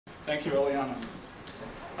Thank you, Eliana.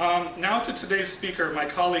 Now to today's speaker, my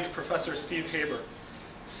colleague, Professor Steve Haber.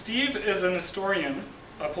 Steve is an historian,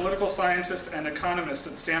 a political scientist, and economist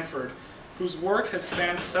at Stanford, whose work has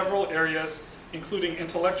spanned several areas, including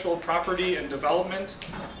intellectual property and development,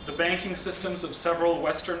 the banking systems of several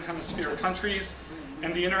Western Hemisphere countries,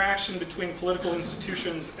 and the interaction between political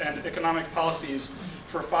institutions and economic policies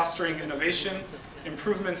for fostering innovation,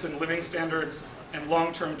 improvements in living standards, and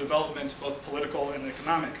long-term development, both political and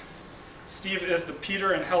economic. Steve is the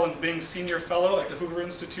Peter and Helen Bing Senior Fellow at the Hoover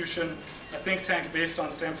Institution, a think tank based on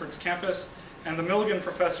Stanford's campus, and the Milligan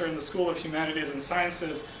Professor in the School of Humanities and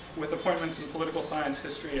Sciences with appointments in political science,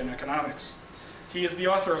 history, and economics. He is the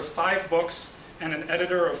author of 5 books and an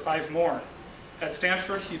editor of 5 more. At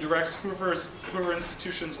Stanford, he directs Hoover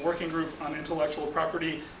Institution's Working Group on Intellectual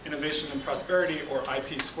Property, Innovation, and Prosperity, or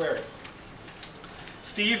IP².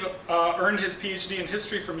 Steve earned his PhD in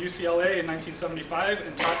history from UCLA in 1975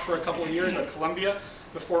 and taught for a couple of years at Columbia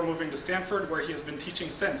before moving to Stanford, where he has been teaching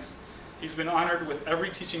since. He's been honored with every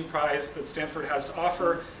teaching prize that Stanford has to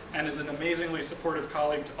offer and is an amazingly supportive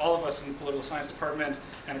colleague to all of us in the political science department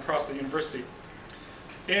and across the university.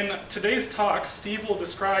 In today's talk, Steve will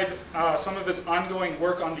describe some of his ongoing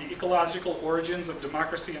work on the ecological origins of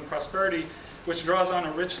democracy and prosperity, which draws on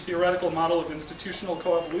a rich theoretical model of institutional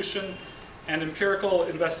coevolution and empirical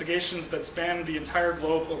investigations that span the entire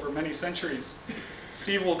globe over many centuries.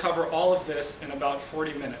 Steve will cover all of this in about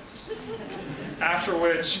 40 minutes, after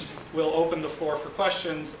which we'll open the floor for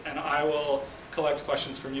questions, and I will collect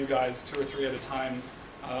questions from you guys 2 or 3 at a time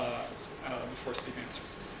before Steve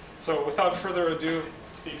answers. So without further ado,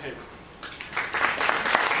 Steve Haber.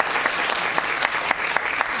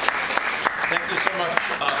 Thank you so much,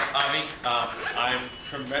 Avi. I'm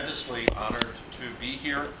tremendously honored to be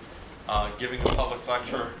here giving a public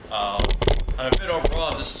lecture. I'm a bit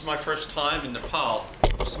overawed. This is my first time in Nepal,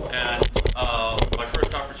 and my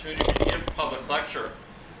first opportunity to give a public lecture,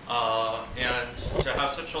 and to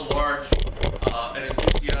have such a large and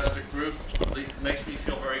enthusiastic group makes me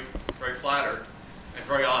feel very, very flattered and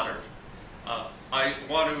very honored. I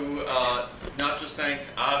want to not just thank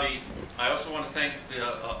Avi, I also want to thank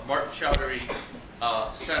the Martin Chowdhury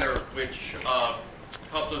Center, which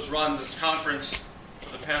helped us run this conference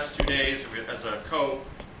for the past 2 days.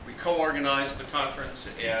 We co-organized the conference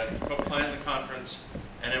and co-planned the conference,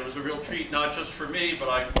 and it was a real treat, not just for me, but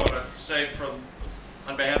I want to say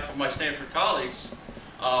on behalf of my Stanford colleagues,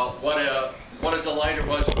 what a delight it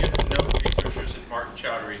was to get to know the researchers at Martin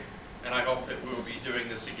Chowdhury. And I hope that we will be doing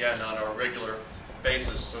this again on a regular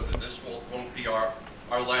basis so that this won't be our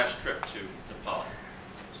last trip to Nepal.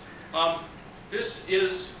 This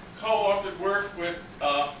is co-authored work with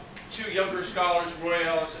 2 younger scholars, Roy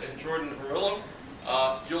Elis and Jordan Horillo.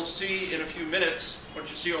 You'll see in a few minutes, once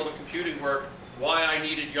you see all the computing work, why I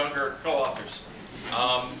needed younger co-authors.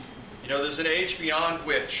 You know, there's an age beyond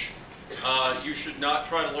which you should not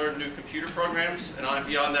try to learn new computer programs, and I'm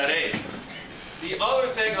beyond that age. The other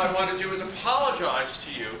thing I want to do is apologize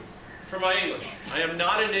to you for my English. I am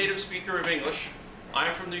not a native speaker of English. I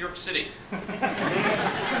am from New York City.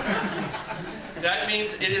 That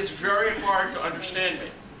means it is very hard to understand me.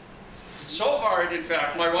 So hard, in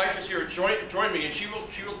fact, my wife is here to join me, and she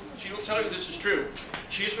will tell you this is true.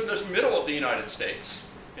 She's from the middle of the United States,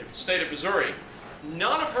 in the state of Missouri.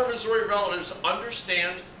 None of her Missouri relatives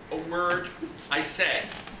understand a word I say.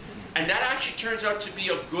 And that actually turns out to be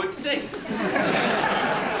a good thing.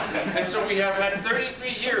 And so we have had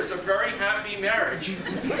 33 years of very happy marriage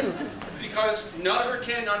because none of her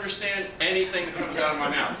can understand anything that comes out of my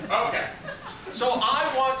mouth. Okay. So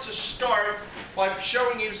I want to start by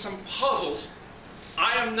showing you some puzzles.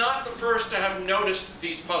 I am not the first to have noticed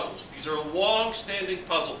these puzzles. These are long-standing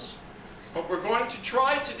puzzles. But we're going to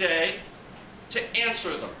try today to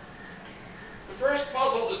answer them. The first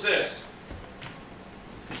puzzle is this.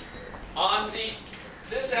 On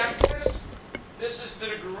this axis, this is the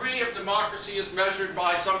degree of democracy as measured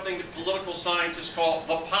by something that political scientists call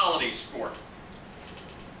the polity score.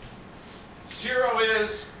 0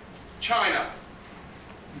 is China.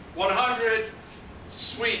 100,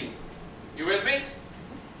 Sweden. You with me?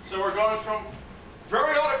 So we're going from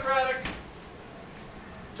very autocratic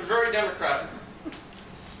to very democratic.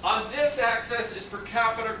 On this axis is per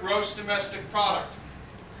capita gross domestic product.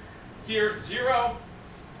 Here, 0.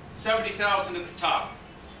 70,000 at the top.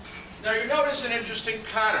 Now you notice an interesting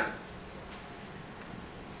pattern.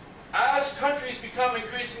 As countries become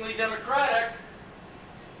increasingly democratic,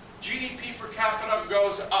 GDP per capita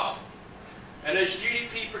goes up. And as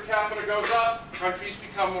GDP per capita goes up, countries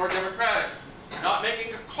become more democratic. Not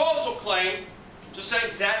making a causal claim, just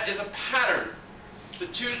saying that is a pattern. The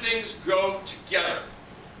two things go together.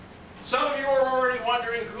 Some of you are already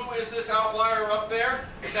wondering, who is this outlier up there?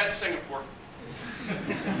 That's Singapore.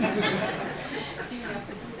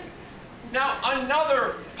 Now,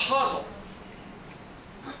 another puzzle.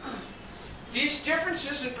 These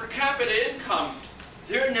differences in per capita income,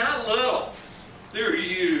 they're not little. They're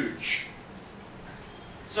huge.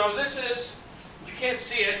 So this is, you can't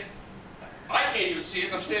see it. I can't even see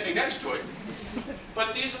it. I'm standing next to it.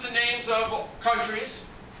 But these are the names of countries.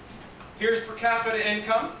 Here's per capita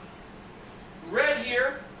income. Red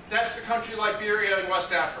here, that's the country Liberia in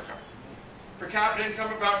West Africa. Per capita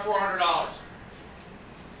income about $400.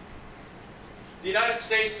 The United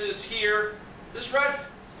States is here. This red,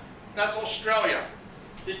 that's Australia.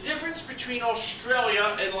 The difference between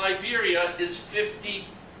Australia and Liberia is 50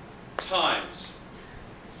 times.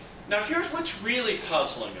 Now here's what's really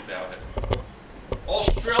puzzling about it.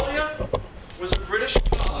 Australia was a British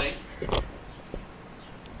colony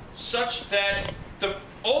such that the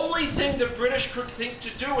only thing the British could think to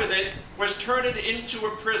do with it was turn it into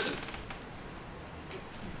a prison.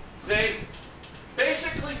 They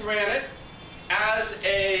basically ran it as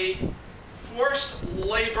a forced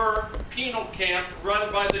labor penal camp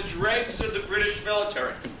run by the dregs of the British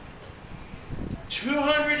military.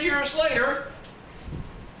 200 years later,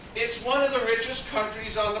 it's one of the richest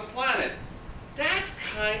countries on the planet. That's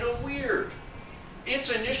kind of weird.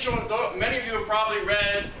 Its initial, many of you have probably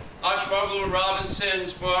read Ashmoglu and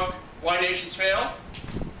Robinson's book, Why Nations Fail.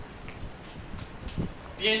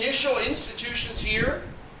 The initial institutions here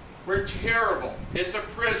were terrible. It's a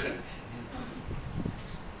prison.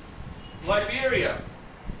 Liberia,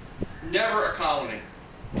 never a colony.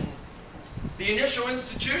 The initial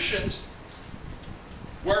institutions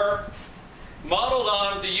were modeled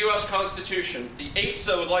on the U.S. Constitution.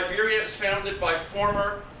 So Liberia is founded by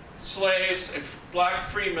former slaves and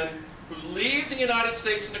black freemen who leave the United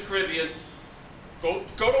States and the Caribbean, go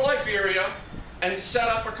to Liberia, and set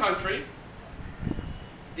up a country.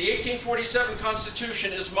 The 1847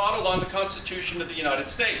 Constitution is modeled on the Constitution of the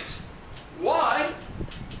United States. Why?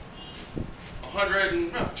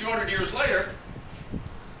 200 years later,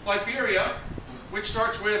 Liberia, which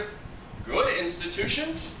starts with good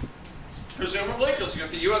institutions, presumably, because you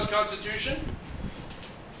have the U.S. Constitution,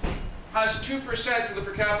 has 2% of the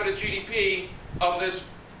per capita GDP of this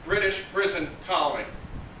British prison colony.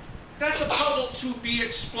 That's a puzzle to be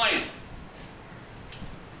explained.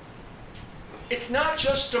 It's not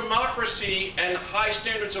just democracy and high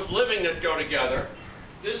standards of living that go together.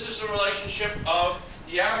 This is a relationship of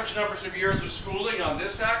the average numbers of years of schooling on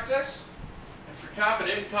this axis, and per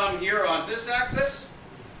capita income here on this axis.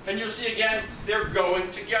 And you'll see again, they're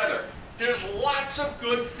going together. There's lots of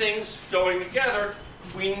good things going together.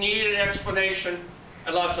 We need an explanation,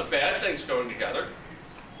 and lots of bad things going together.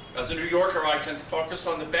 As a New Yorker, I tend to focus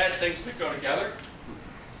on the bad things that go together.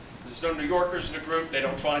 There's no New Yorkers in the group. They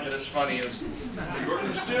don't find it as funny as New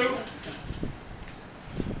Yorkers do.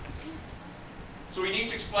 So we need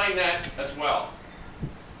to explain that as well.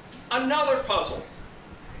 Another puzzle.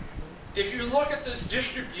 If you look at this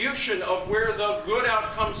distribution of where the good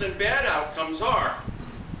outcomes and bad outcomes are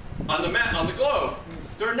on the map, on the globe,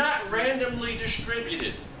 they're not randomly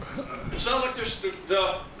distributed. It's not like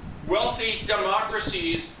the wealthy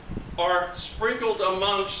democracies are sprinkled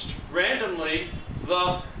amongst randomly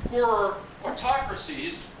the poorer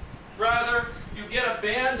autocracies. Rather, you get a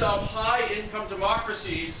band of high-income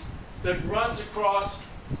democracies that runs across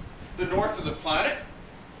the north of the planet.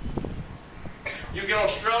 You get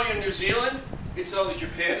Australia and New Zealand. Incidentally,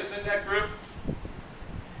 Japan is in that group.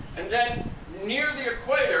 And then near the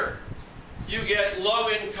equator, you get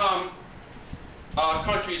low-income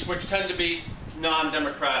countries which tend to be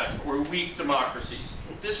non-democratic or weak democracies.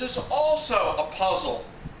 This is also a puzzle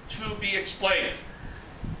to be explained.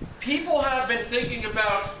 People have been thinking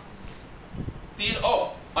about these.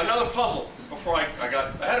 Oh, another puzzle before I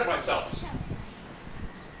got ahead of myself.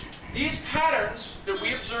 These patterns that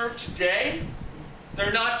we observe today,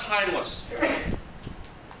 they're not timeless.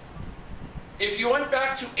 If you went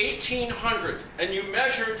back to 1800 and you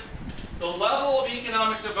measured the level of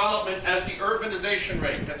economic development as the urbanization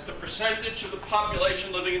rate, that's the percentage of the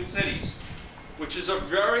population living in cities, which is a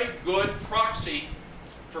very good proxy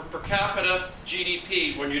for per capita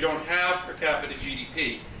GDP when you don't have per capita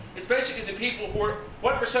GDP. It's basically the people who are,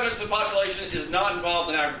 what percentage of the population is not involved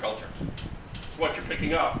in agriculture? It's what you're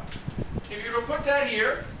picking up. If you were to put that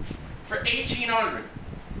here for 1800,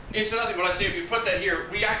 incidentally, when I say if you put that here,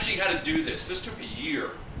 we actually had to do this. This took a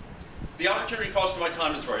year. The opportunity cost of my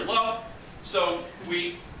time is very low, so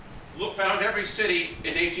we found every city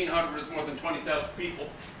in 1800 with more than 20,000 people.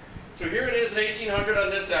 So here it is in 1800 on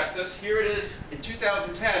this axis. Here it is in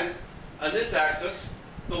 2010 on this axis.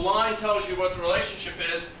 the line tells you what the relationship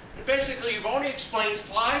is. And basically, you've only explained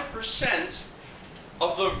 5%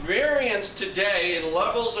 of the variance today in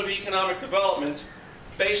levels of economic development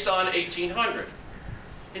based on 1800.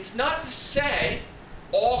 It's not to say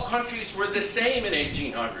all countries were the same in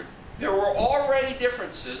 1800. There were already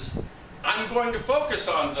differences. I'm going to focus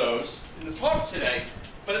on those in the talk today,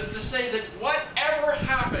 but it's to say that whatever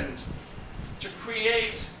happened to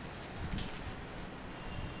create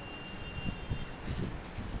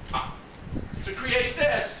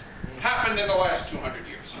this happened in the last 200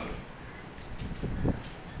 years.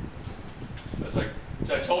 As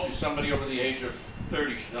I told you, somebody over the age of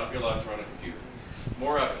 30 should not be allowed to run a computer.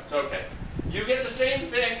 More evidence. Okay. You get the same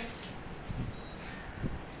thing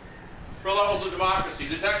for levels of democracy.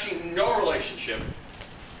 There's actually no relationship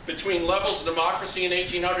between levels of democracy in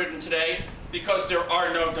 1800 and today because there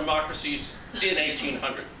are no democracies in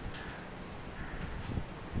 1800.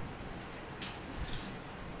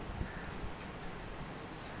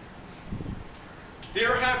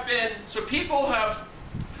 There have been, so people have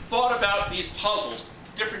thought about these puzzles,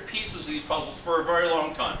 different pieces of these puzzles, for a very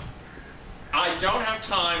long time. I don't have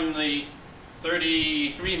time in the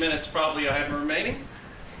 33 minutes probably I have remaining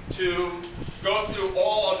to go through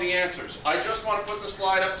all of the answers. I just want to put the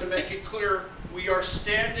slide up to make it clear we are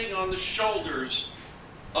standing on the shoulders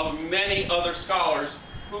of many other scholars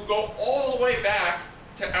who go all the way back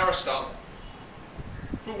to Aristotle,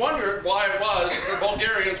 who wondered why it was the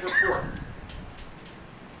Bulgarians were poor.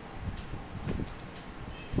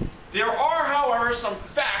 There are, however, some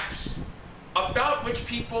facts about which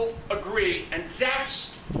people agree, and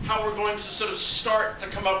that's how we're going to sort of start to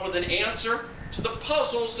come up with an answer to the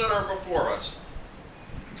puzzles that are before us.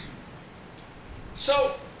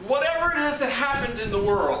 So, whatever it is that happened in the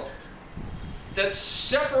world that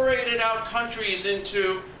separated out countries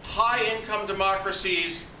into high-income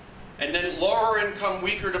democracies and then lower-income,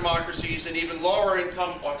 weaker democracies and even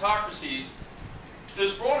lower-income autocracies,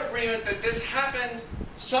 there's broad agreement that this happened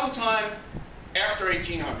sometime after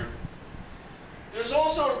 1800. There's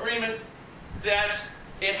also agreement that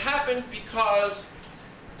it happened because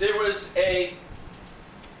there was a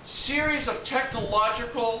series of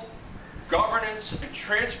technological, governance, and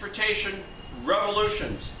transportation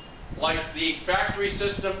revolutions, like the factory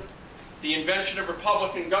system, the invention of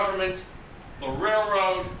republican government, the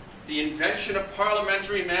railroad, the invention of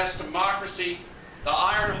parliamentary mass democracy, the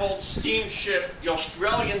iron-hulled steamship, the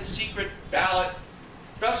Australian secret ballot,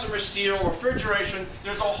 Bessemer steel, refrigeration.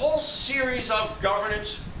 There's a whole series of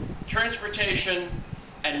governance, transportation,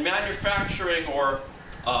 and manufacturing or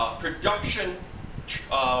production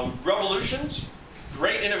revolutions,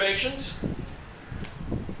 great innovations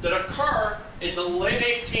that occur in the late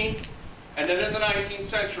 18th and then in the 19th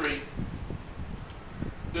century.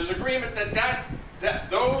 There's agreement that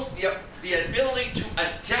the ability to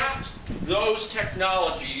adapt those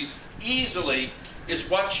technologies easily is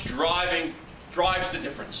what drives the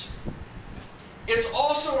difference. It's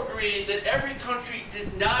also agreed that every country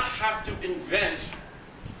did not have to invent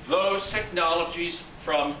those technologies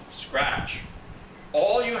from scratch.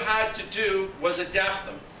 All you had to do was adapt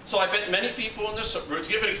them. So I bet many people in this room, to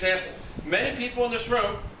give an example, many people in this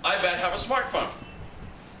room, I bet, have a smartphone.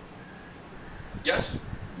 Yes?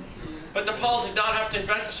 But Nepal did not have to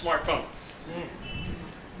invent the smartphone.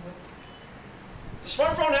 The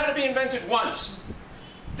smartphone had to be invented once.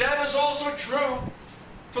 That is also true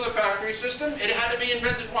for the factory system. It had to be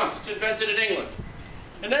invented once. It's invented in England.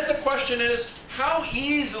 And then the question is, how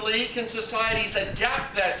easily can societies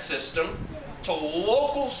adapt that system to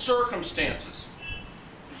local circumstances?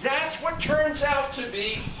 That's what turns out to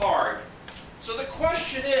be hard. So the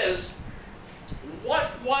question is, what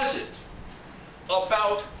was it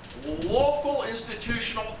about local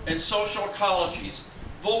institutional and social ecologies,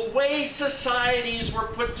 the way societies were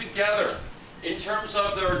put together in terms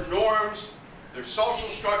of their norms, their social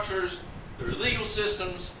structures, their legal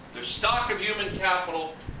systems, their stock of human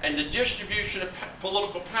capital, and the distribution of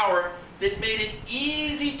political power that made it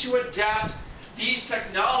easy to adapt these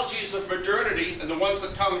technologies of modernity and the ones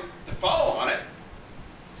that come to follow on it?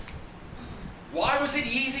 Why was it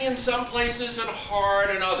easy in some places and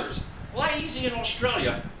hard in others? Why easy in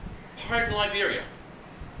Australia, hard in Liberia?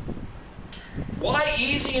 Why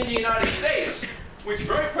easy in the United States, which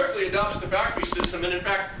very quickly adopts the factory system and in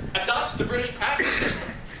fact adopts the British patent system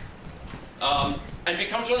and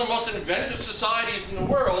becomes one of the most inventive societies in the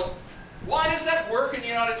world? Why does that work in the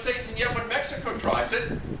United States, and yet when Mexico tries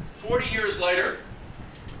it, 40 years later,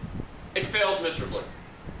 it fails miserably?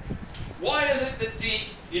 Why is it that the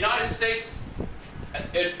United States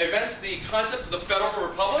invents the concept of the Federal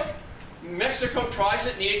Republic, Mexico tries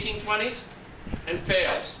it in the 1820s, and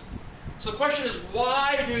fails? So the question is,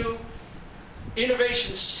 why do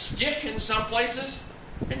innovations stick in some places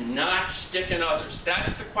and not stick in others?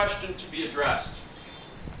 That's the question to be addressed.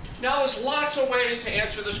 Now, there's lots of ways to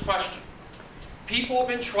answer this question. People have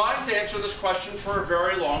been trying to answer this question for a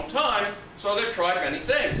very long time, so they've tried many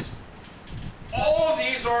things. All of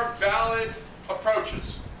these are valid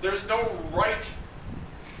approaches. There's no right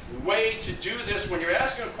way to do this when you're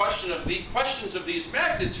asking a question of the questions of these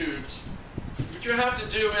magnitudes. What you have to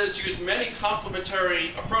do is use many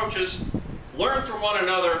complementary approaches, learn from one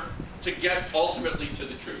another to get ultimately to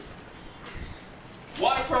the truth.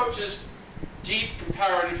 One approach is deep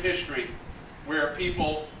comparative history, where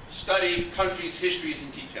people study countries' histories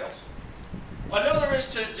in details. Another is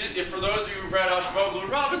to, for those of you who've read Ashmoglu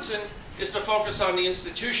and Robinson, is to focus on the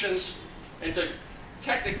institutions and to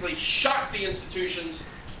technically shock the institutions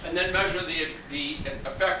and then measure the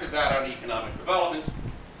effect of that on economic development.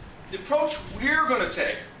 The approach we're going to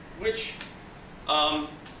take, which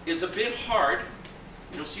is a bit hard,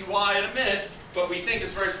 you'll see why in a minute, but we think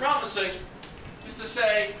is very promising, is to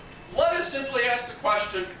say, let us simply ask the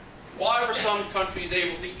question, why were some countries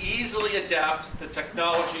able to easily adapt the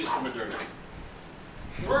technologies of modernity?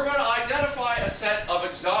 We're going to identify a set of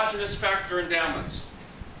exogenous factor endowments.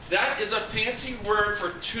 That is a fancy word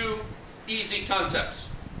for two easy concepts: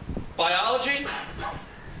 biology,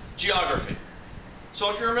 geography. So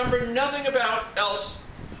if you remember nothing else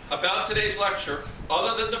about today's lecture,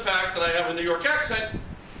 other than the fact that I have a New York accent,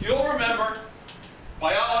 you'll remember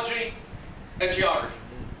biology and geography.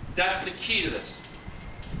 That's the key to this.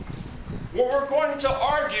 What we're going to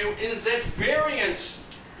argue is that variance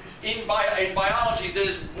in biology, that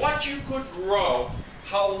is what you could grow,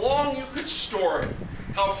 how long you could store it,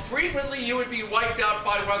 how frequently you would be wiped out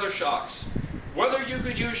by weather shocks, whether you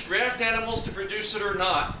could use draft animals to produce it or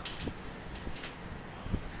not.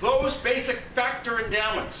 Those basic factor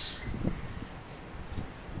endowments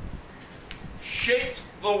shaped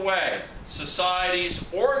the way societies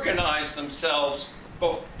organized themselves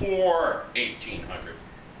before 1800.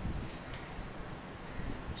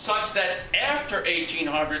 Such that after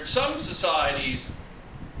 1800, some societies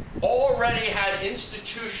already had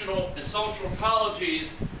institutional and social ecologies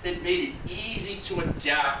that made it easy to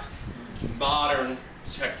adapt modern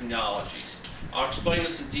technologies. I'll explain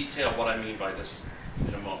this in detail, what I mean by this,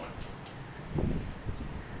 in a moment.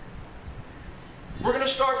 We're going to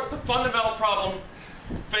start with the fundamental problem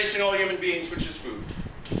facing all human beings, which is food.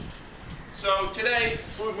 So today,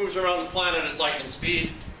 food moves around the planet at lightning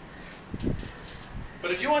speed. But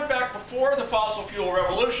if you went back before the fossil fuel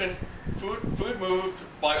revolution, food moved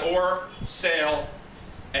by oar, sail,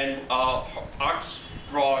 and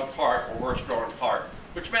ox-drawn cart or horse-drawn cart,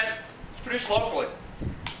 which meant it's produced locally.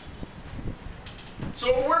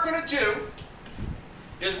 So what we're going to do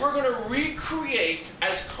is we're going to recreate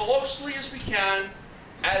as closely as we can,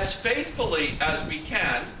 as faithfully as we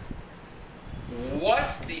can,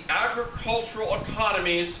 what the agricultural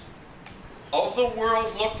economies of the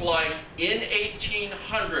world looked like in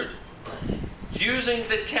 1800, using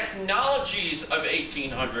the technologies of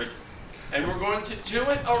 1800, and we're going to do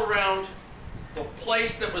it around the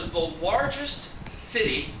place that was the largest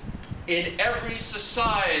city in every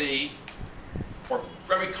society, or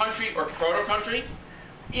every country or proto-country,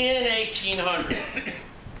 in 1800.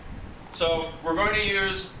 So we're going to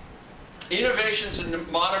use innovations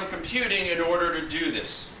in modern computing in order to do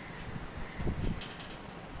this.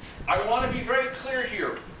 I want to be very clear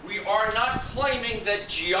here. We are not claiming that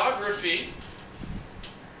geography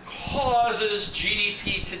causes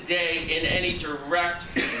GDP today in any direct,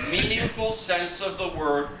 meaningful sense of the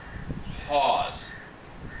word cause.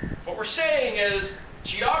 What we're saying is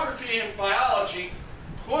geography and biology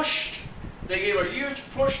they gave a huge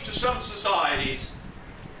push to some societies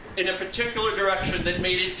in a particular direction that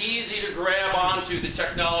made it easy to grab onto the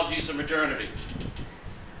technologies of modernity.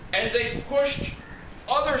 And they pushed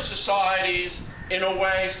other societies in a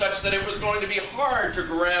way such that it was going to be hard to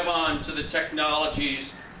grab on to the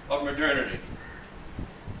technologies of modernity.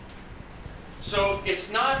 So it's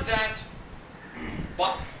not that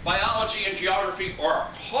biology and geography are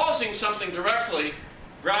causing something directly,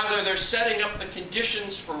 rather they're setting up the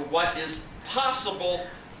conditions for what is possible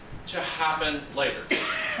to happen later.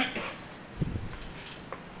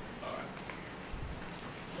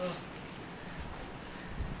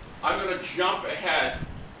 I'm going to jump ahead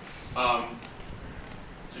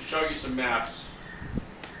to show you some maps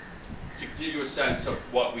to give you a sense of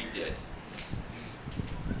what we did.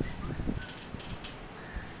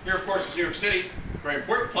 Here, of course, is New York City. Very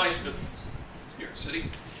important place, but it's New York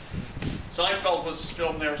City. Seinfeld was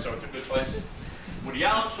filmed there, so it's a good place. Woody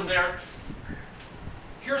Allen's from there.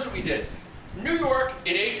 Here's what we did. New York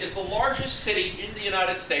is the largest city in the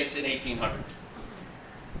United States in 1800.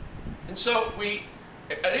 And so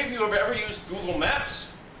any of you have ever used Google Maps?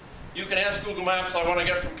 You can ask Google Maps, I want to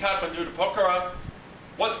get from Kathmandu to Pokhara.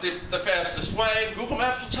 What's the fastest way? Google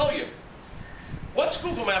Maps will tell you. What's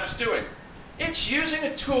Google Maps doing? It's using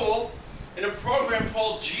a tool in a program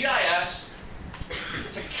called GIS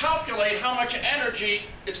to calculate how much energy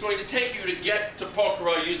it's going to take you to get to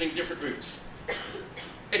Pokhara using different routes.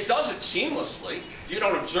 It does it seamlessly. You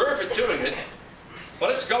don't observe it doing it,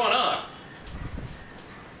 but it's going on.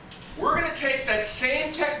 We're going to take that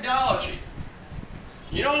same technology.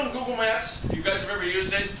 You know, in Google Maps, if you guys have ever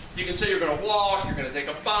used it, you can say you're going to walk, you're going to take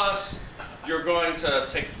a bus, you're going to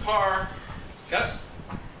take a car. Yes?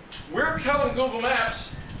 We're telling Google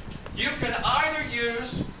Maps, you can either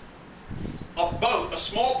use a boat, a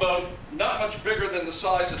small boat, not much bigger than the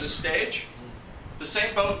size of this stage. The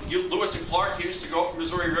same boat Lewis and Clark used to go up the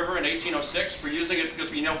Missouri River in 1806. We're using it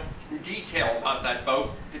because we know in detail about that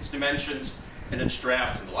boat, its dimensions, and its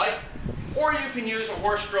draft and the like. Or you can use a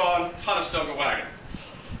horse-drawn Conestoga wagon.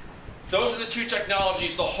 Those are the two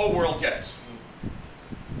technologies the whole world gets.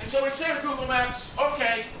 And so we'd say to Google Maps,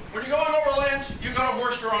 okay, when you're going over land, you got a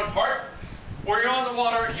horse-drawn cart. Or you're on the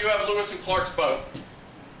water, you have Lewis and Clark's boat.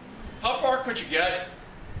 How far could you get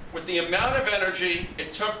with the amount of energy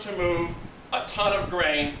it took to move a ton of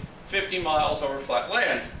grain 50 miles over flat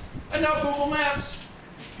land? And now Google Maps,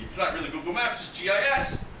 it's not really Google Maps, it's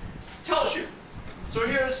GIS, tells you. So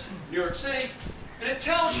here's New York City, and it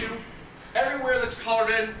tells you everywhere that's colored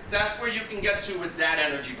in, that's where you can get to with that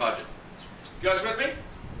energy budget. You guys with me?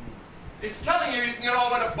 It's telling you can get all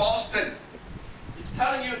the way to Boston. It's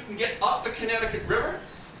telling you can get up the Connecticut River.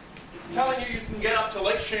 It's telling you can get up to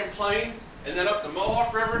Lake Champlain and then up the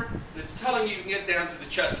Mohawk River. And it's telling you can get down to the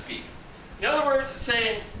Chesapeake. In other words, it's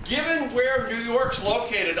saying, given where New York's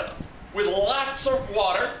located with lots of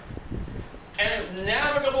water and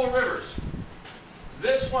navigable rivers,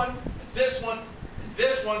 this one, this one,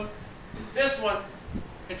 this one, this one,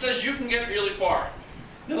 it says you can get really far.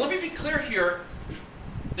 Now let me be clear here.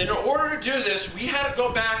 In order to do this, we had to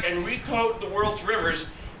go back and recode the world's rivers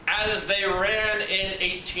as they ran in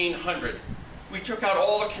 1800. We took out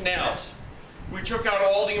all the canals. We took out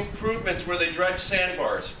all the improvements where they dredged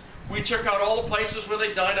sandbars. We took out all the places where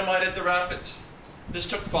they dynamited the rapids. This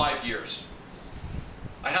took 5 years.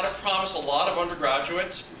 I had to promise a lot of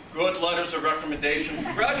undergraduates good letters of recommendation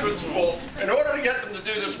from graduate school in order to get them to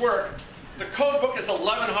do this work. The code book is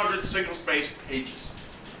 1,100 single-spaced pages.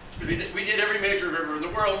 We did every major river in the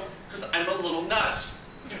world because I'm a little nuts.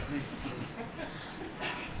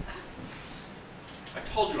 I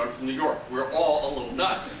told you I'm from New York. We're all a little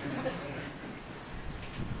nuts.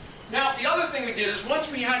 Now, the other thing we did is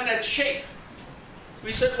once we had that shape,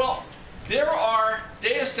 we said, well, there are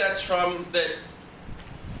data sets from the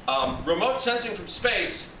remote sensing from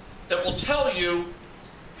space that will tell you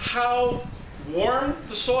how warm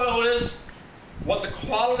the soil is, what the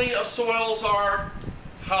quality of soils are,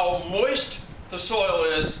 how moist the soil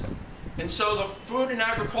is. And so the Food and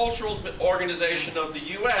Agricultural Organization of the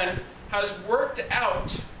UN has worked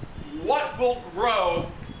out what will grow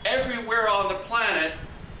everywhere on the planet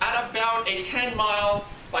at about a 10-mile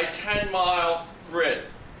by 10-mile grid.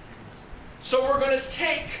 So we're going to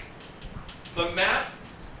take the map,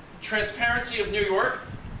 transparency of New York,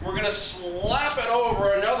 we're going to slap it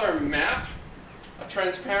over another map, a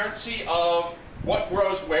transparency of what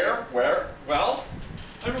grows where, well,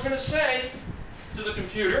 and we're going to say to the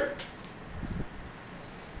computer,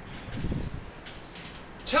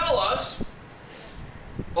 tell us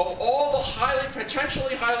of all the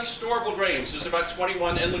potentially highly storable grains, there's about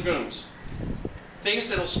 21, and legumes, things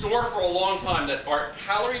that will store for a long time that are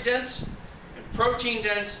calorie dense and protein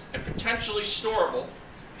dense and potentially storable,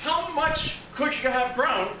 how much could you have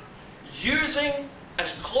grown using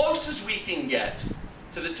as close as we can get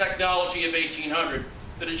to the technology of 1800,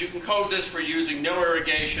 that is, you can code this for using no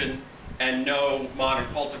irrigation and no modern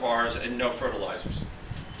cultivars and no fertilizers.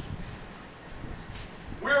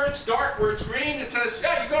 Where it's dark, where it's green, it says,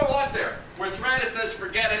 yeah, you got a lot there. Where it's red, it says,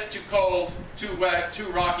 forget it, too cold, too wet, too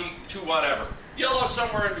rocky, too whatever. Yellow,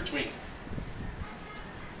 somewhere in between.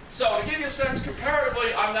 So to give you a sense,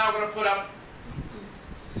 comparatively, I'm now going to put up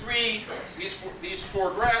these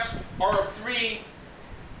four graphs are of three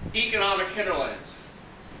economic hinterlands.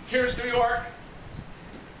 Here's New York.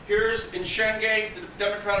 Here's in Shanghai, the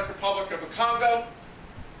Democratic Republic of the Congo.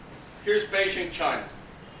 Here's Beijing, China.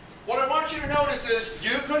 What I want you to notice is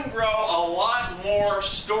you can grow a lot more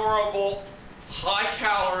storable,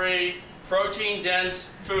 high-calorie, protein-dense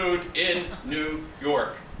food in New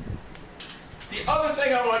York. The other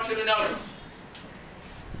thing I want you to notice,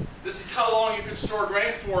 This is how long you can store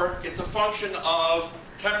grain for. It's a function of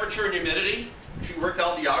temperature and humidity. She worked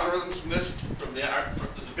out the algorithms from this. There's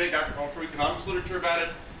a big agricultural economics literature about it.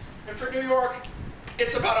 And for New York,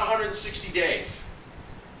 it's about 160 days.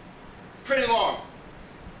 Pretty long.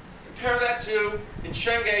 Compare that to, in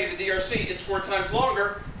Shanghai, the DRC, it's 4 times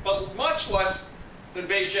longer, but much less than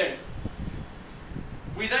Beijing.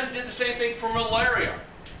 We then did the same thing for malaria.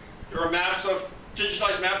 There are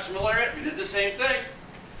digitized maps of malaria. We did the same thing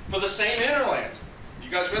for the same hinterland. You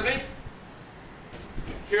guys with me?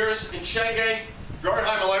 Here's in Shanghai, very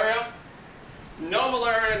high malaria. No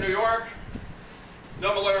malaria in New York.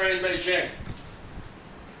 No malaria in Beijing.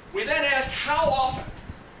 We then asked how often,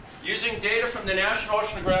 using data from the National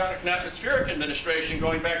Oceanographic and Atmospheric Administration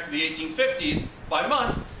going back to the 1850s by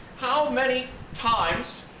month, how many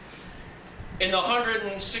times in the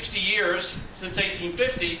 160 years since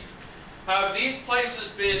 1850 have these places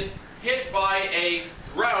been hit by a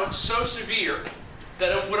drought so severe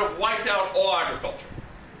that it would have wiped out all agriculture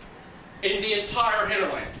in the entire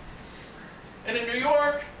hinterland? And in New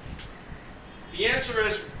York, the answer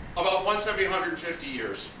is about once every 150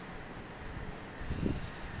 years.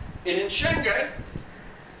 And in Shanghai,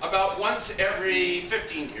 about once every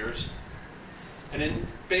 15 years. And in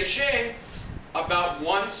Beijing, about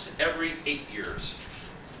once every 8 years.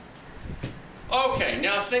 Okay,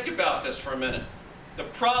 now think about this for a minute. The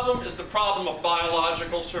problem is the problem of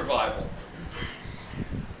biological survival.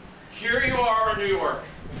 Here you are in New York.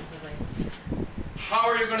 How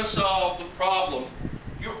are you going to solve the problem?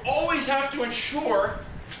 You always have to insure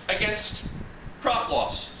against crop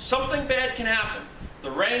loss. Something bad can happen.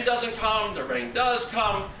 The rain doesn't come, the rain does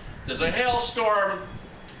come, there's a hailstorm.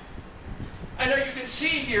 I know you can see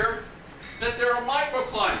here that there are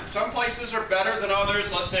microclimates. Some places are better than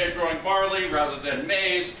others. Let's say growing barley rather than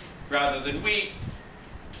maize, rather than wheat.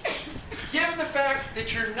 Given the fact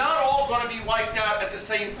that you're not all going to be wiped out at the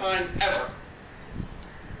same time ever,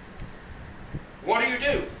 what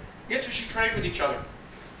do? The answer is you trade with each other.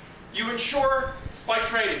 You insure by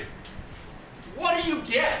trading. What do you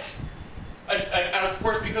get? And of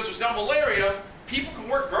course, because there's no malaria, people can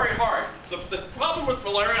work very hard. The problem with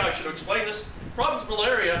malaria, I should explain this, the problem with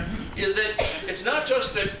malaria is that it's not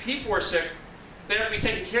just that people are sick, they have to be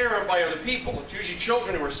taken care of by other people. It's usually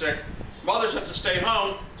children who are sick. Mothers have to stay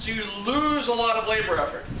home, so you lose a lot of labor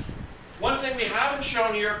effort. One thing we haven't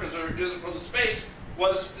shown here, because there wasn't space,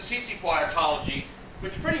 was the tsetse fly ecology,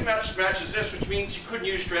 which pretty much matches this, which means you couldn't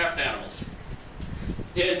use draft animals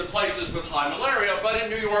in the places with high malaria, but in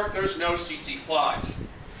New York there's no tsetse flies.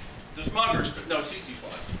 There's muggers, but no tsetse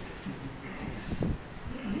flies.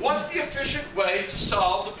 What's the efficient way to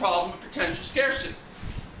solve the problem of potential scarcity?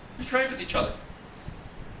 You trade with each other.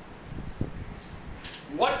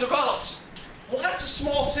 What develops? Lots of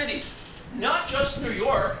small cities, not just New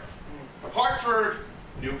York, Hartford,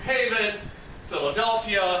 New Haven,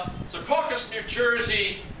 Philadelphia, Secaucus, New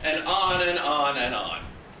Jersey, and on and on and on.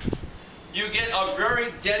 You get a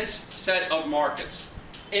very dense set of markets,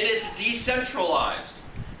 and it's decentralized.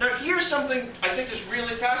 Now here's something I think is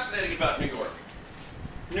really fascinating about New York.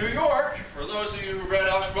 New York, for those of you who read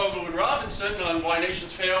Ashmogel and Robinson on Why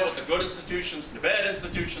Nations Fail with the good institutions and the bad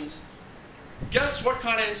institutions, guess what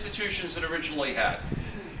kind of institutions it originally had?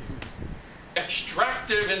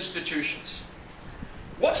 Extractive institutions.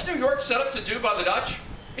 What's New York set up to do by the Dutch?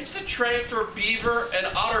 It's to trade for beaver and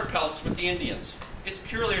otter pelts with the Indians. It's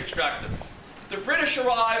purely extractive. The British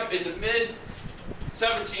arrive in the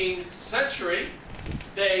mid-17th century.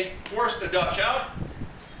 They forced the Dutch out.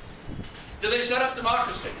 Did they set up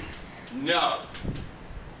democracy? No.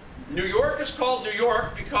 New York is called New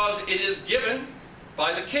York because it is given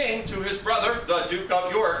by the king to his brother, the Duke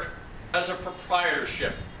of York, as a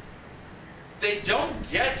proprietorship. They don't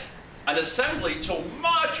get an assembly till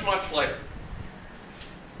much, much later.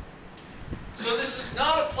 So this is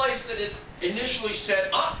not a place that is initially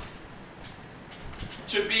set up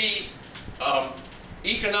to be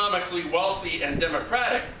economically wealthy and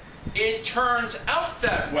democratic. It turns out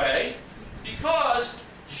that way because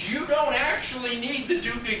you don't actually need the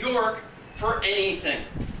Duke of York for anything.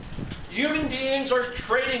 Human beings are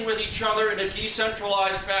trading with each other in a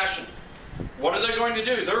decentralized fashion. What are they going to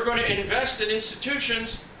do? They're going to invest in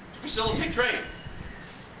institutions to facilitate trade.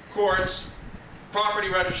 Courts, property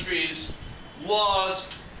registries, laws.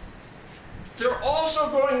 They're also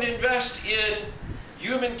going to invest in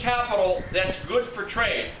human capital that's good for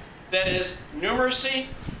trade. That is numeracy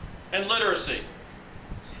and literacy.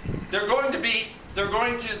 They're going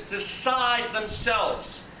to decide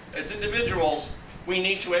themselves as individuals, we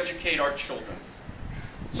need to educate our children.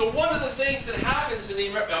 So one of the things that happens in the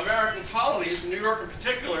American colonies, in New York in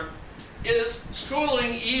particular, is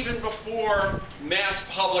schooling even before mass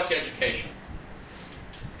public education.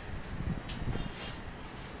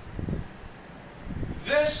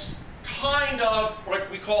 This kind of what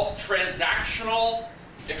we call transactional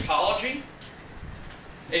ecology,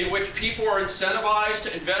 in which people are incentivized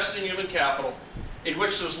to invest in human capital, in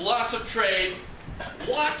which there's lots of trade,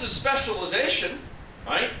 lots of specialization,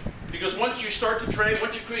 right? Because once you start to trade,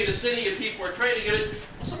 once you create a city and people are trading in it,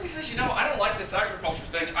 well, somebody says, you know, I don't like this agriculture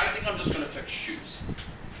thing. I think I'm just going to fix shoes.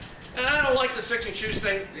 And I don't like this fixing shoes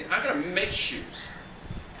thing. I'm going to make shoes.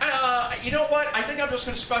 You know what? I think I'm just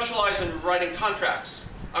going to specialize in writing contracts.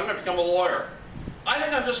 I'm going to become a lawyer. I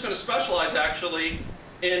think I'm just going to specialize, actually,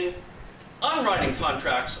 in unwriting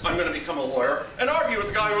contracts. I'm going to become a lawyer and argue with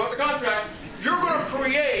the guy who wrote the contract. You're going to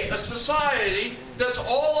create a society that's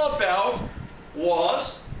all about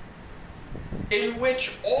laws, in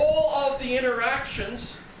which all of the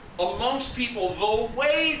interactions amongst people, the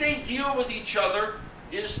way they deal with each other,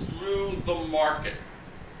 is through the market.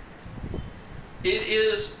 It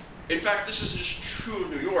is, in fact, this is just true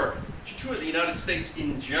of New York. It's true of the United States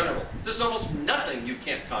in general. There's almost nothing you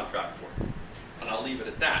can't contract for. And I'll leave it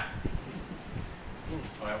at that.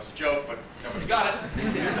 Well, that was a joke, but nobody got it.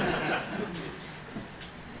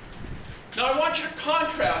 Now, I want you to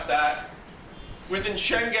contrast that with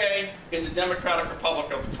Nchenge in the Democratic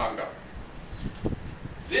Republic of the Congo.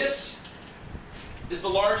 This is the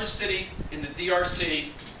largest city in the DRC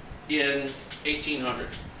in 1800.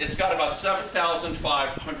 It's got about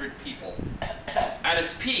 7,500 people. At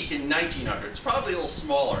its peak in 1900, it's probably a little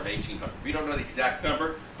smaller in 1800. We don't know the exact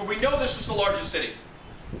number, but we know this is the largest city.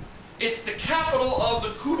 It's the capital of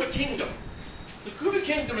the Kuba Kingdom. The Kuba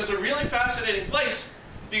Kingdom is a really fascinating place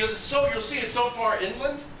because it's so, you'll see it's so far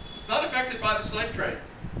inland, it's not affected by the slave trade.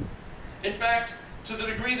 In fact, to the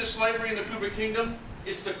degree the slavery in the Kuba Kingdom,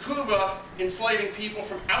 it's the Kuba enslaving people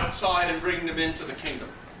from outside and bringing them into the kingdom.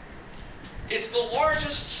 It's the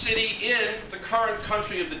largest city in the current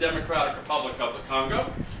country of the Democratic Republic of the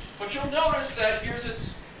Congo. But you'll notice that here's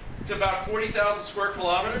it's about 40,000 square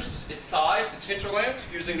kilometers. Its size, its hinterland,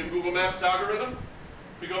 using the Google Maps algorithm.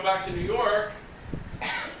 If we go back to New York,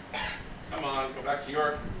 come on, go back to New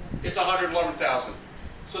York, it's 111,000.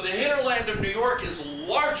 So the hinterland of New York is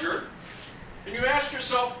larger, and you ask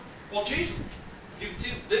yourself, well, geez, you can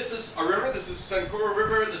see this is a river, this is Sankuru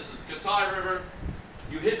River, this is the Kasai River,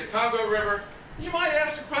 you hit the Congo River. You might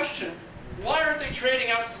ask the question, why aren't they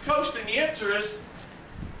trading out the coast? And the answer is,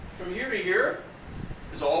 from here to here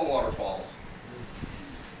is all waterfalls.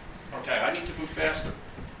 Okay, I need to move faster.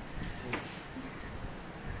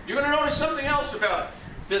 You're going to notice something else about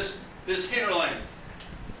this hinterland.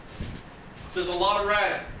 There's a lot of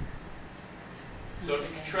red. So if you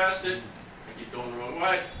contrast it, I keep going the wrong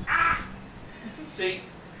way. Ah! See,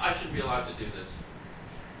 I should be allowed to do this.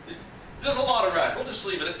 There's a lot of red. We'll just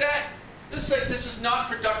leave it at that. This is not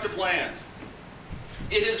productive land.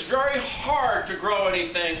 It is very hard to grow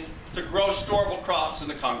anything, to grow storable crops in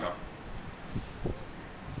the Congo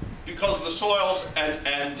because of the soils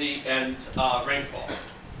and rainfall.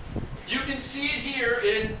 You can see it here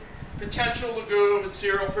in potential legume and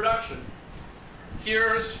cereal production.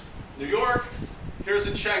 Here's New York. Here's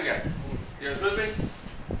Nchenge. Here's moving.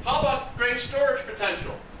 How about grain storage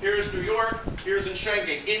potential? Here's New York, here's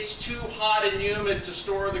Nchenge. It's too hot and humid to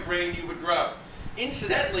store the grain you would grow.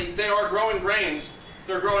 Incidentally, they are growing grains.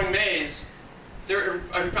 They're growing maize. They're,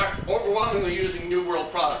 in fact, overwhelmingly using New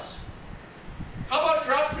World products. How about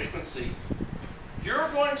drought frequency? You're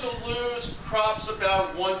going to lose crops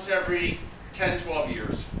about once every 10, 12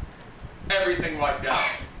 years. Everything wiped out.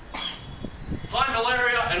 High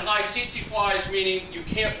malaria and high tsetse flies, meaning you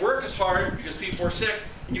can't work as hard because people are sick,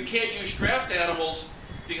 and you can't use draft animals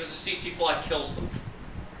because the tsetse fly kills them.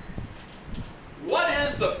 What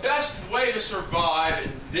is the best way to survive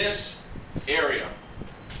in this area?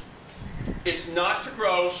 It's not to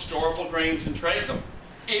grow storable grains and trade them.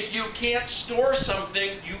 If you can't store something,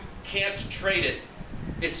 you can't trade it.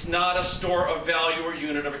 It's not a store of value or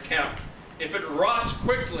unit of account. If it rots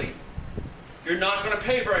quickly, you're not going to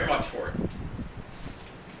pay very much for it.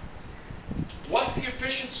 What's the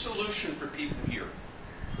efficient solution for people here?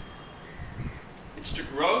 It's to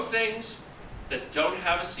grow things that don't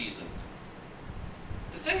have a season.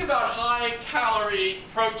 The thing about high-calorie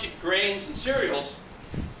protein grains and cereals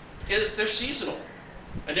is they're seasonal,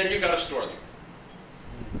 and then you've got to store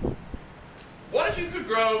them. What if you could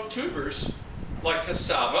grow tubers like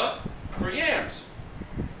cassava or yams,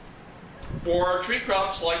 or tree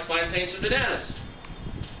crops like plantains or bananas?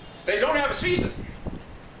 They don't have a season.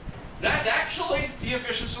 That's actually the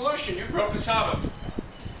efficient solution. You grow cassava.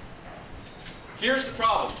 Here's the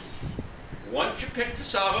problem. Once you pick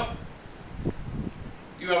cassava,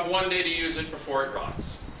 you have 1 day to use it before it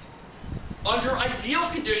rots. Under ideal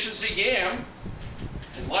conditions, a yam,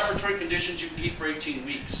 in laboratory conditions, you can keep for 18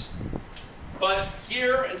 weeks. But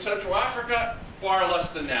here in Central Africa, far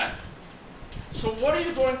less than that. So what are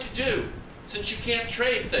you going to do? Since you can't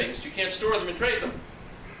trade things, you can't store them and trade them,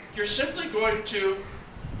 you're simply going to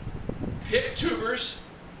pick tubers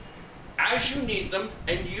as you need them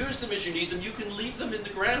and use them as you need them. You can leave them in the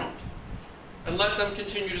ground and let them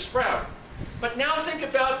continue to sprout. But now think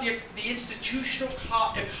about the institutional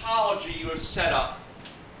ecology you have set up.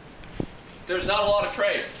 There's not a lot of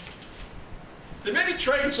trade. There may be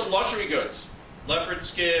trade in some luxury goods, leopard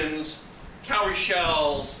skins, cowrie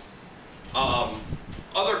shells,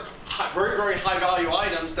 other very, very high value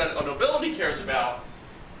items that a nobility cares about.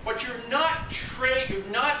 But you've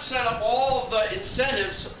not set up all of the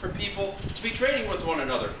incentives for people to be trading with one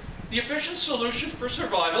another. The efficient solution for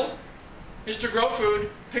survival is to grow food,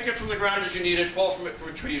 pick it from the ground as you need it, pull from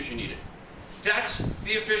a tree as you need it. That's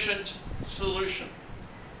the efficient solution.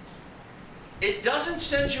 It doesn't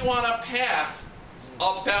send you on a path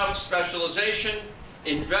about specialization,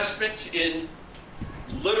 investment in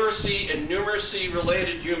literacy and numeracy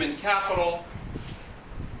related human capital.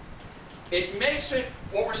 It makes it,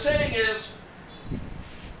 what we're saying is,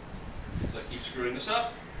 as I keep screwing this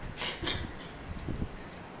up,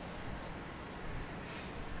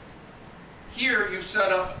 here you've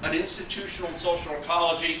set up an institutional and social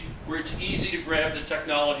ecology where it's easy to grab the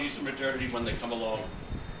technologies of modernity when they come along.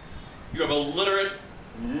 You have a literate,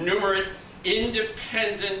 numerate,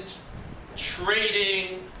 independent,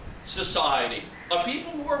 trading society of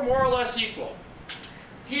people who are more or less equal.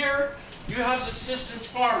 Here you have subsistence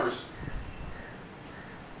farmers.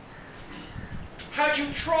 Had you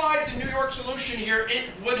tried the New York solution here, it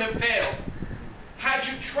would have failed. Had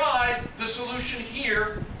you tried the solution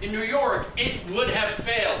here in New York, it would have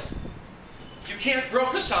failed. You can't grow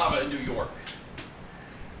cassava in New York.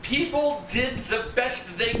 People did the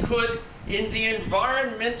best they could in the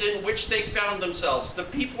environment in which they found themselves. The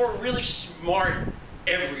people are really smart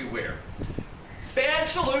everywhere. Bad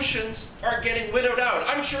solutions are getting widowed out.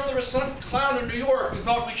 I'm sure there was some clown in New York who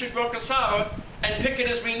thought we should grow cassava and pick it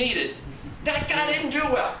as we needed. That guy didn't do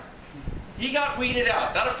well. He got weeded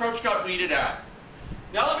out. That approach got weeded out.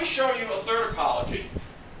 Now let me show you a third ecology.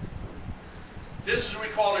 This is what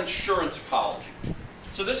we call an insurance ecology.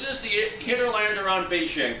 So this is the hinterland around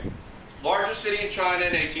Beijing, largest city in China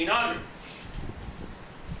in 1800.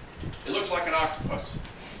 It looks like an octopus.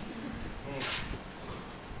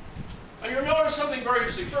 And you'll notice something very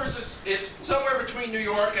interesting. First, it's somewhere between New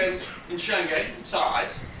York and Shanghai in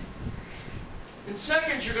size. And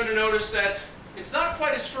second, you're going to notice that it's not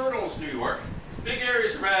quite as fertile as New York. Big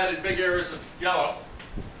areas of red and big areas of yellow.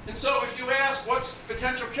 And so if you ask what's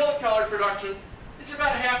potential kilocalorie production, it's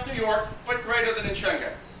about half New York, but greater than in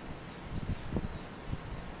Shanghai.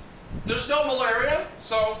 There's no malaria,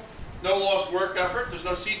 so no lost work effort. There's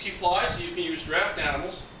no tsetse flies, so you can use draft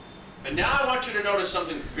animals. And now I want you to notice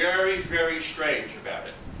something very, very strange about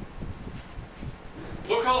it.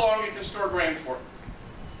 Look how long you can store grain for.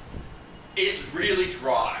 It's really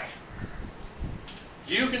dry.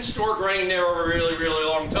 You can store grain there over a really, really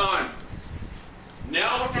long time.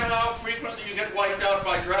 Now look at how frequently you get wiped out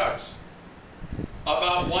by droughts.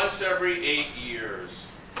 About once every 8 years.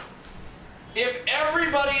 If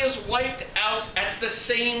everybody is wiped out at the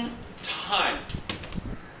same time,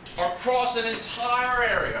 across an entire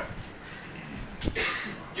area,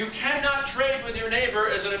 you cannot trade with your neighbor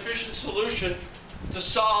as an efficient solution to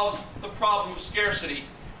solve the problem of scarcity.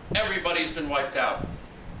 Everybody's been wiped out.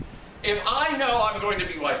 If I know I'm going to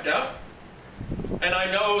be wiped out, and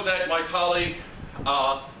I know that my colleague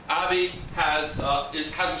Avi has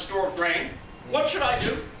a store of grain, what should I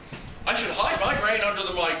do? I should hide my grain under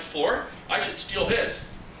my floor. I should steal his.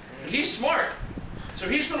 And he's smart. So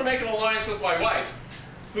he's going to make an alliance with my wife,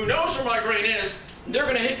 who knows where my grain is, and they're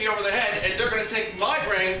going to hit me over the head, and they're going to take my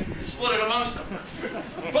grain and split it amongst them.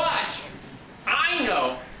 But I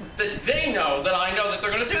know that they know that I know that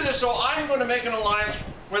they're going to do this, so I'm going to make an alliance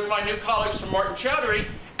with my new colleagues from Martin Chowdhury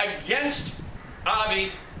against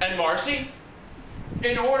Avi and Marcy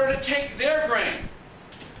in order to take their grain.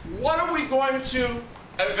 What are we going to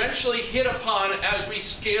eventually hit upon as we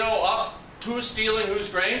scale up who's stealing whose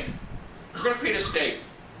grain? We're going to create a state.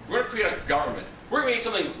 We're going to create a government. We're going to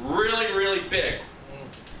create something really, really big.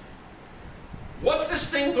 What's this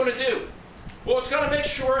thing going to do? Well, it's going to make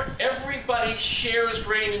sure everybody shares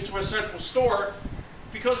grain into a central store,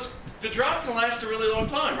 because the drought can last a really long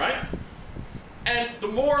time, right? And the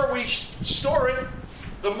more we store it,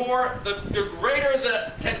 the greater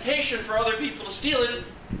the temptation for other people to steal it.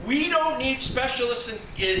 We don't need specialists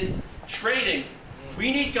in trading.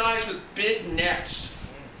 We need guys with big necks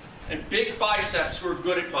and big biceps who are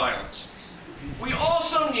good at violence. We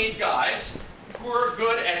also need guys who are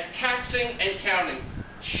good at taxing and counting,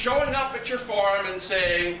 showing up at your farm and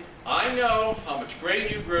saying, I know how much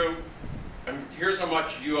grain you grew, and here's how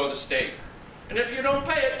much you owe the state. And if you don't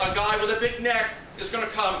pay it, a guy with a big neck is going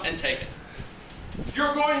to come and take it.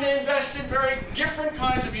 You're going to invest in very different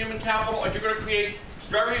kinds of human capital, and you're going to create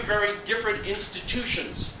very, very different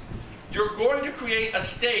institutions. You're going to create a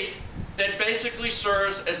state that basically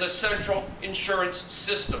serves as a central insurance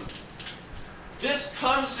system. This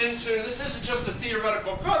isn't just a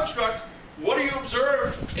theoretical construct. What do you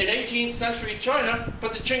observe in 18th century China,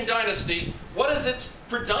 but the Qing dynasty? What is its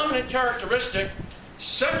predominant characteristic?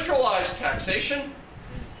 Centralized taxation,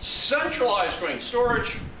 centralized grain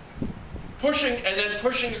storage, pushing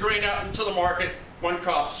the grain out into the market when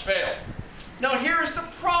crops fail. Now here's the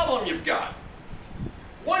problem you've got.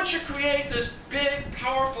 Once you create this big,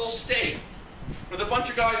 powerful state with a bunch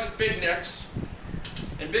of guys with big necks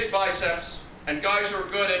and big biceps and guys who are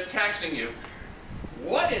good at taxing you,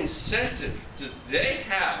 what incentive do they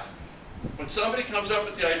have when somebody comes up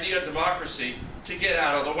with the idea of democracy to get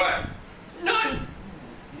out of the way? None.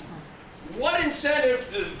 What incentive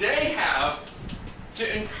do they have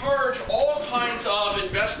to encourage all kinds of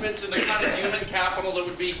investments in the kind of human capital that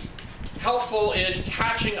would be helpful in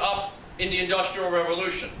catching up in the Industrial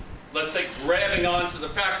Revolution? Let's say grabbing onto the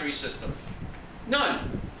factory system.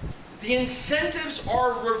 None. The incentives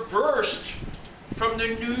are reversed from the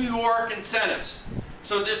New York incentives.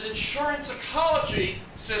 So this insurance ecology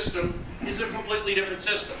system is a completely different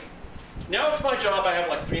system. Now it's my job, I have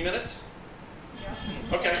like 3 minutes?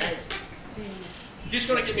 Okay. He's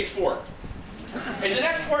going to give me 4. In the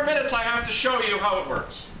next 4 minutes, I have to show you how it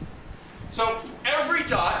works. So every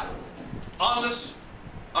dot on this,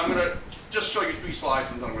 I'm going to just show you 3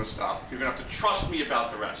 slides and then I'm going to stop. You're going to have to trust me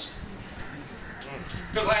about the rest.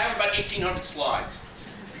 Because I have about 1,800 slides.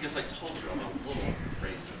 Because I told you I'm a little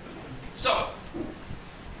crazy. So,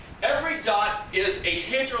 every dot is a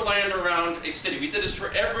hinterland around a city. We did this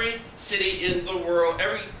for every city in the world,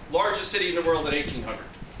 every largest city in the world in 1800.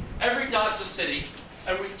 Every dot's a city.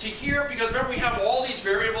 And because remember we have all these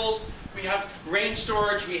variables, we have grain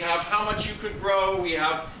storage, we have how much you could grow, we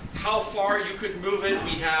have how far you could move it,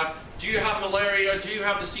 we have, do you have malaria, do you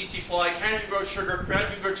have the tsetse fly, can you grow sugar,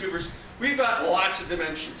 can you grow tubers? We've got lots of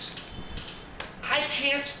dimensions.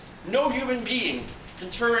 No human being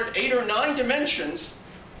can turn 8 or 9 dimensions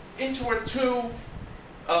into a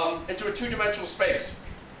two-dimensional space.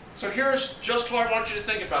 So here's just how I want you to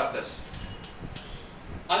think about this.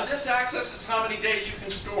 On this axis is how many days you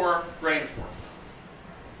can store grain for.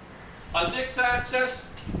 On this axis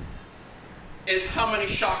is how many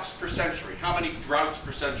shocks per century, how many droughts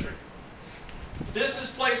per century. This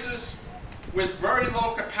is places with very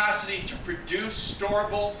low capacity to produce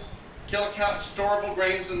storable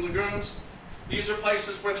grains and legumes. These are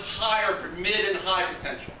places with higher, mid and high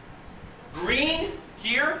potential. Green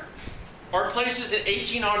here are places in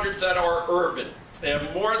 1800 that are urban. They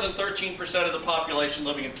have more than 13% of the population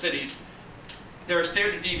living in cities. They're a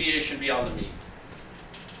standard deviation beyond the mean.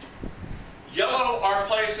 Yellow are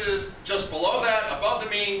places just below that, above the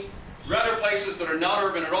mean. Red are places that are not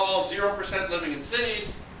urban at all, 0% living in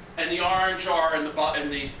cities. And the orange are in the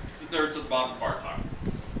third to the bottom quartile.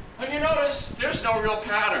 And you notice there's no real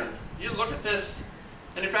pattern. You look at this,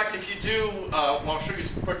 and in fact, if you do, well, I'll show you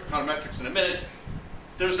some quick econometrics in a minute,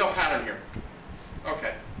 there's no pattern here.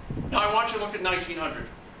 Okay. Now I want you to look at 1900.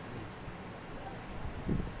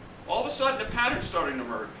 All of a sudden, a pattern's starting to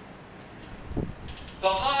emerge. The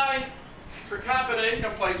high per capita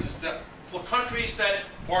income places, for countries that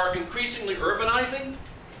are increasingly urbanizing,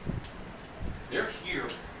 they're here.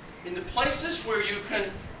 In the places where you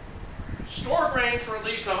can store grain for at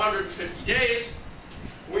least 150 days,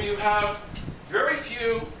 where you have very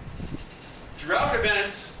few drought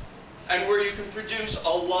events, and where you can produce a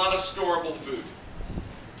lot of storable food.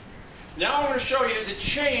 Now I'm going to show you the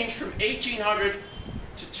change from 1800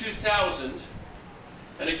 to 2000.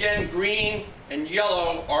 And again, green and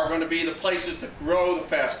yellow are going to be the places that grow the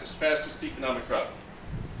fastest economic growth.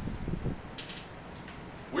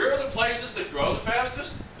 Where are the places that grow the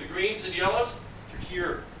fastest? The greens and yellows? They're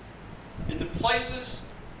here. In the places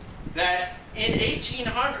that in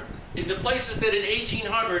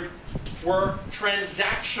 1800 were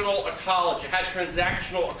transactional ecology, had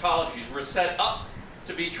transactional ecologies, were set up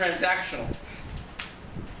to be transactional.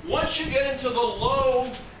 Once you get into the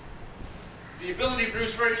ability to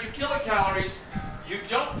produce very few kilocalories, you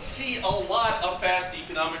don't see a lot of fast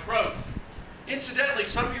economic growth. Incidentally,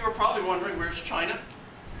 some of you are probably wondering, where's China?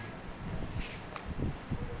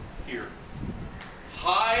 Here.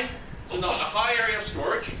 high, it's a high area of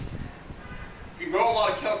storage. You can grow a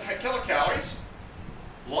lot of kilocalories.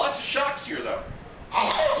 Lots of shocks here, though.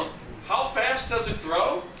 How fast does it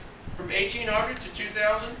grow from 1800 to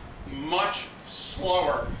 2000? Much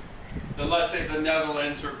slower than, let's say, the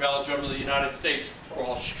Netherlands or Belgium or the United States or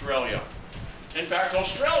Australia. In fact,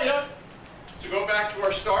 Australia, to go back to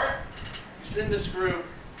our start, is in this group.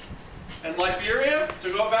 And Liberia, to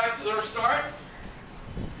go back to their start,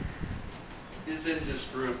 is in this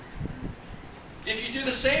group. If you do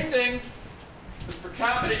the same thing with per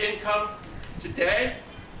capita income today,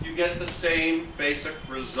 you get the same basic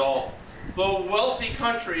result. The wealthy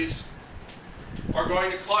countries are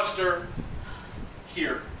going to cluster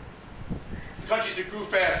here. The countries that grew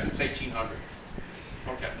fast since 1800.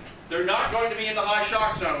 Okay. They're not going to be in the high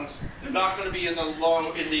shock zones. They're not going to be in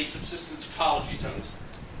the subsistence ecology zones.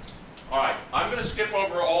 All right, I'm going to skip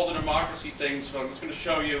over all the democracy things, so I'm just going to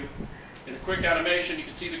show you in a quick animation. You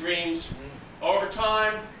can see the greens. Over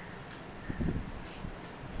time,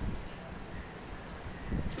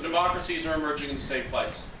 the democracies are emerging in the same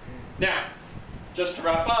place. Now, just to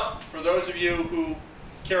wrap up, for those of you who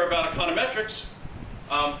care about econometrics,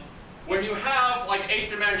 when you have like 8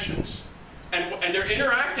 dimensions, and they're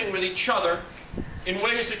interacting with each other in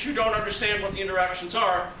ways that you don't understand what the interactions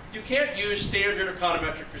are, you can't use standard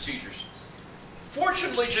econometric procedures.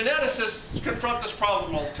 Fortunately, geneticists confront this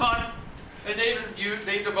problem all the time, and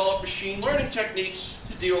they've developed machine learning techniques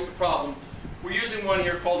to deal with the problem. We're using one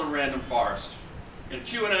here called a random forest. In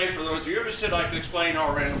Q&A, for those of you interested, I can explain how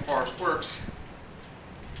a random forest works.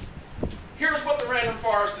 Here's what the random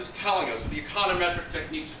forest is telling us, what the econometric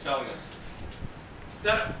techniques are telling us.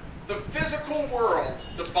 That the physical world,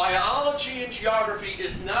 the biology and geography,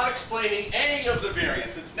 is not explaining any of the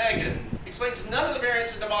variance. It's negative. It explains none of the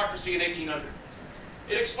variance in democracy in 1800.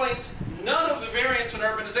 It explains none of the variance in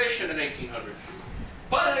urbanization in 1800.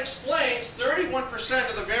 But it explains 31%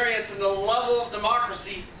 of the variance in the level of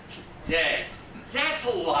democracy today. That's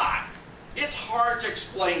a lot. It's hard to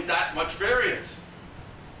explain that much variance.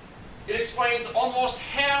 It explains almost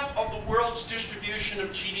half of the world's distribution of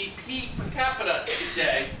GDP per capita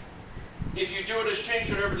today. If you do it as change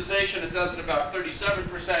in urbanization, it does it about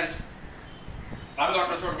 37%. I'm not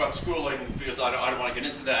going to talk about schooling because I don't want to get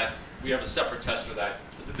into that. We have a separate test for that.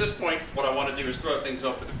 Because at this point, what I want to do is throw things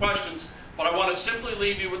open to questions. But I want to simply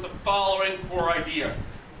leave you with the following core idea.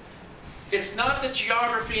 It's not that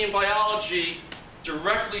geography and biology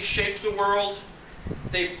directly shaped the world.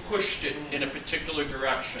 They pushed it in a particular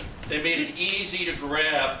direction. They made it easy to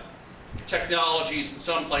grab technologies in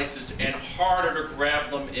some places and harder to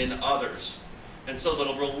grab them in others. And so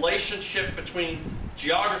the relationship between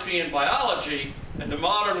geography and biology and the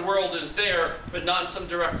modern world is there, but not in some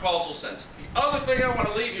direct causal sense. The other thing I want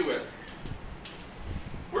to leave you with,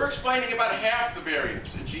 we're explaining about half the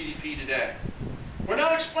variance in GDP today. We're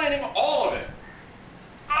not explaining all of it.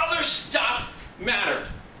 Other stuff mattered.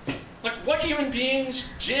 Like what human beings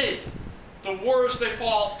did, the wars they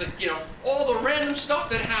fought, all the random stuff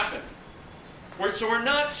that happened. So we're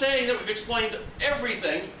not saying that we've explained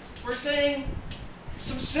everything. We're saying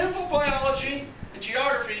some simple biology and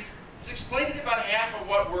geography is explaining about half of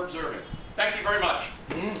what we're observing. Thank you very much.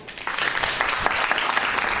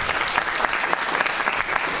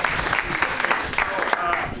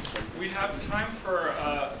 So we have time for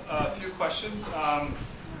a few questions.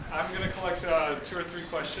 I'm going to collect 2 or 3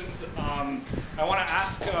 questions. I want to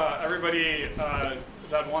ask everybody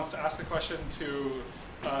that wants to ask a question to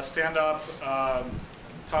stand up,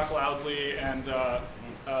 talk loudly, and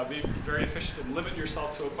be very efficient and limit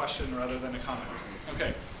yourself to a question rather than a comment.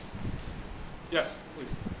 Okay. Yes,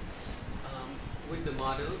 please. With the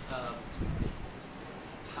model,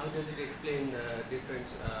 how does it explain the different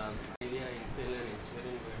area in Finland and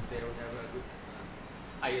Sweden where they don't have a good,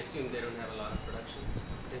 I assume they don't have a lot of production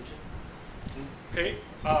potential? Okay,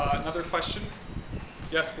 another question.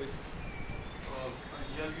 Yes, please.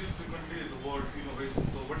 You have used frequently the word innovation.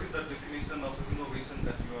 So what is the definition of innovation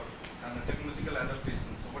that you are, and a technological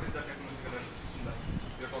adaptation? So what is the technological adaptation that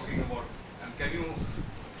you are talking about? And can you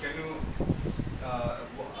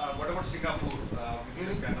what about Singapore with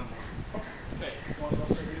this kind of model? Okay, you want to go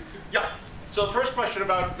through these 2? Yeah. So the first question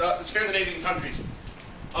about the Scandinavian countries.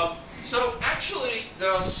 So actually,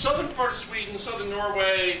 the southern part of Sweden, southern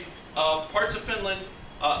Norway, parts of Finland,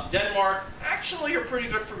 Denmark, actually are pretty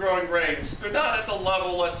good for growing grains. They're not at the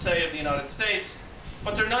level, let's say, of the United States,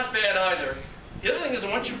 but they're not bad either. The other thing is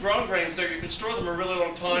that once you've grown grains there, you can store them a really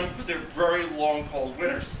long time because they're very long, cold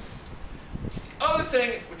winters. The other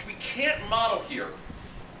thing, which we can't model here,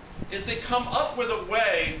 is they come up with a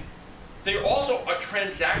way, they're also a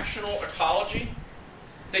transactional ecology.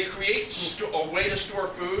 They create a way to store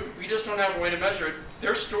food. We just don't have a way to measure it.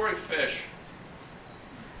 They're storing fish.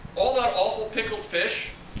 All that awful pickled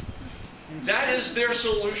fish, that is their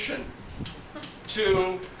solution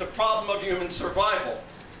to the problem of human survival.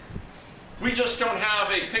 We just don't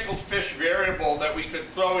have a pickled fish variable that we could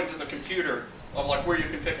throw into the computer of like where you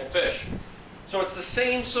can pickle fish. So it's the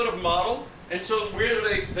same sort of model. And so where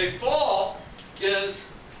they fall is,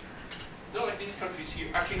 they're like these countries here.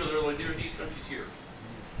 Actually, no, they're these countries here.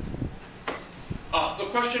 The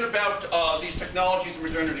question about these technologies and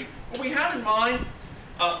modernity. What we have in mind,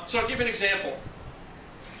 so I'll give you an example.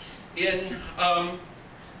 In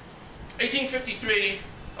 1853,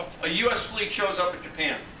 a U.S. fleet shows up in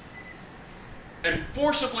Japan and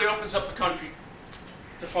forcibly opens up the country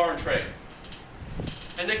to foreign trade.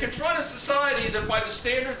 And they confront a society that by the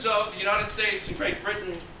standards of the United States and Great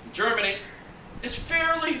Britain and Germany is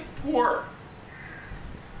fairly poor.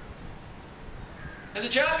 And the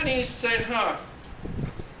Japanese say,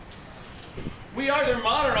 we either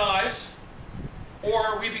modernize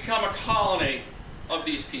or we become a colony of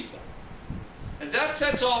these people. And that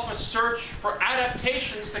sets off a search for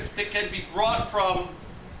adaptations that can be brought from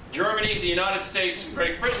Germany, the United States, and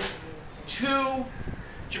Great Britain to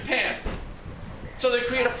Japan. So they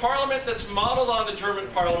create a parliament that's modeled on the German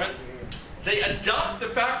parliament. They adopt the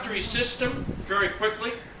factory system very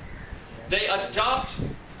quickly. They adopt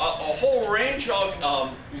a whole range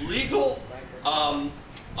of legal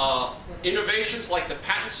innovations like the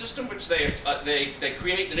patent system, which they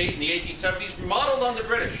create in the 1870s, modeled on the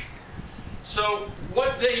British. So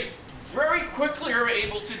what they very quickly are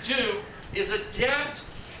able to do is adapt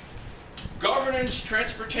governance,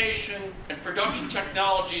 transportation, and production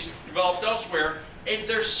technologies developed elsewhere, and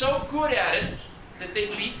they're so good at it that they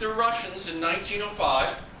beat the Russians in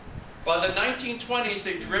 1905. By the 1920s,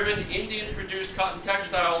 they've driven Indian-produced cotton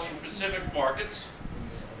textiles from Pacific markets.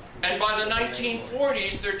 And by the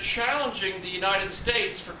 1940s, they're challenging the United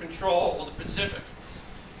States for control of the Pacific.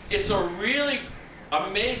 It's a really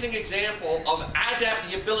amazing example of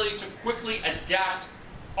the ability to quickly adapt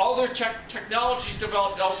other technologies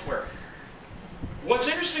developed elsewhere. What's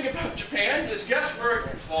interesting about Japan is, guess where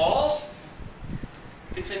it falls?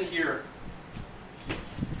 It's in here.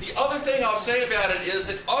 The other thing I'll say about it is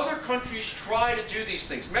that other countries try to do these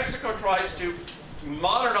things. Mexico tries to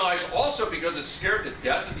modernize also because it's scared to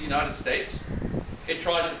death of the United States. It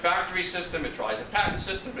tries the factory system, it tries the patent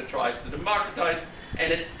system, it tries to democratize,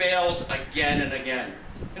 and it fails again and again.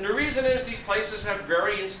 And the reason is these places have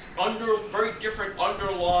very different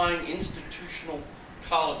underlying institutional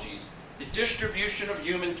ecologies. The distribution of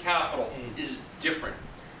human capital is different.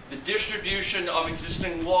 The distribution of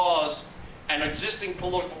existing laws and existing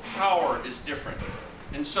political power is different.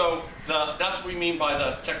 And so that's what we mean by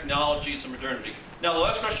the technologies of modernity. Now, the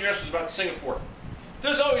last question you asked was about Singapore.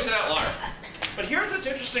 There's always an outlier. But here's what's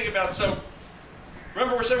interesting about,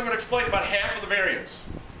 remember we're saying we're going to explain about half of the variance.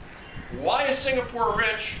 Why is Singapore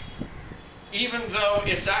rich, even though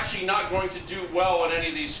it's actually not going to do well in any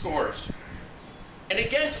of these scores? And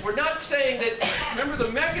again, we're not saying that, remember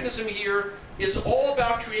the mechanism here is all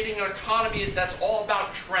about creating an economy that's all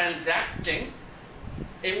about transacting,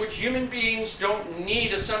 in which human beings don't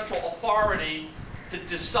need a central authority to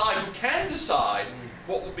decide, who can decide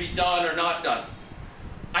what will be done or not done.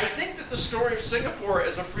 I think that the story of Singapore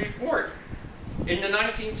as a free port in the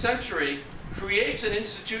 19th century creates an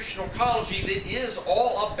institutional ecology that is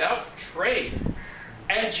all about trade.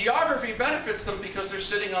 And geography benefits them because they're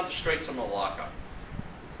sitting on the Straits of Malacca.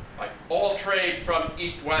 Right? All trade from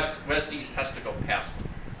east-west, west-east has to go past them.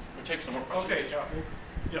 We'll take some more questions. Okay,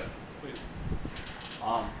 yes, please.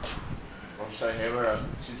 Professor Haber,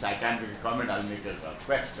 since I can't make a comment, I'll make a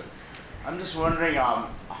question. I'm just wondering how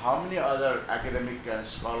many other academic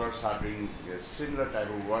scholars are doing similar type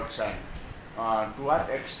of works, and to what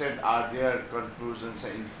extent are their conclusions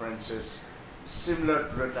and inferences similar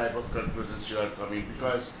to the type of conclusions you are coming?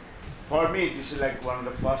 Because for me, this is like one of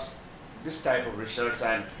the first, this type of research,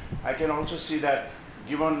 and I can also see that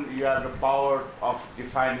given you have the power of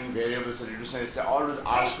defining variables and reducing, it's always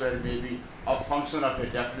R squared may be a function of a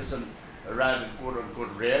definition rather than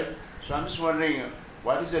quote-unquote real. So I'm just wondering,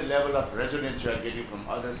 what is the level of resonance you are getting from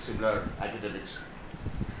other similar academics?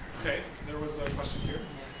 Okay, there was a question here.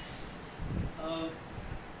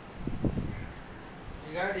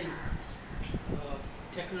 Regarding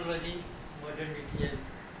technology, modernity, and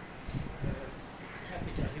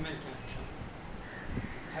capital, human capital,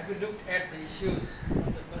 have you looked at the issues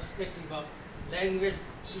from the perspective of language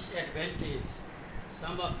disadvantage?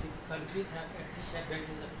 Some of the countries have a disadvantage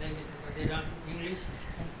of language because they don't English,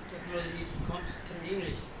 and technology comes through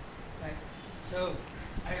English. Right? So,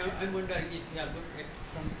 I'm wondering if you have looked at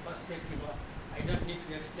from the perspective of, I don't need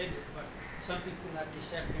to explain it, but some people are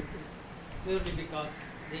disadvantaged purely because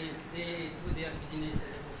they do their business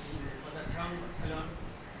in mother tongue alone,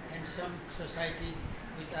 and some societies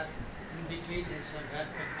which are in between and some have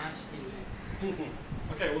advanced in language.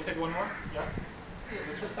 Okay, we'll take one more. Yeah.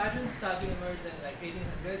 So the patterns start to emerge in like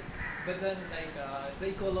 1800s, but then like the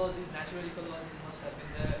ecologies, natural ecologies must have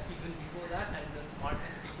been there even before that, and the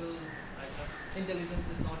smartness people's intelligence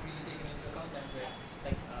is not really taken into account that way.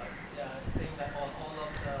 Like saying that all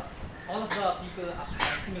of the people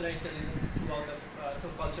have similar intelligence throughout the so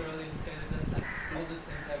cultural intelligence and all those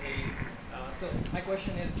things are very. So my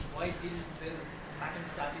question is, why didn't this pattern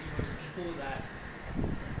start to emerge before that?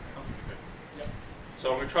 Okay. Yeah.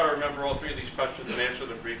 So I'm going to try to remember all three of these questions and answer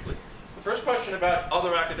them briefly. The first question about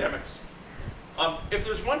other academics. If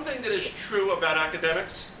there's one thing that is true about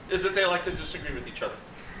academics, is that they like to disagree with each other.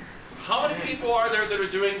 How many people are there that are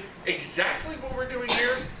doing exactly what we're doing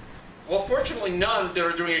here? Well, fortunately, none that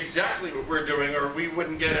are doing exactly what we're doing, or we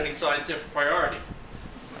wouldn't get any scientific priority.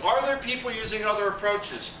 Are there people using other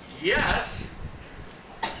approaches? Yes.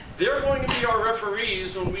 They're going to be our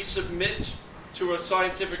referees when we submit to a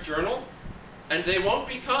scientific journal, and they won't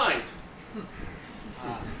be kind.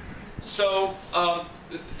 So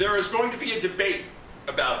there is going to be a debate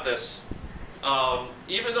about this.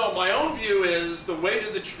 Even though my own view is the way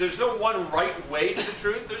to the there's no one right way to the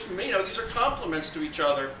truth. There's these are complements to each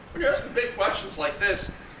other. When you're asking big questions like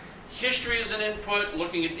this, history is an input,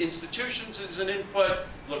 looking at institutions is an input,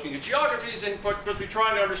 looking at geography is input, because we're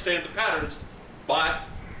trying to understand the patterns. But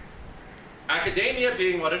academia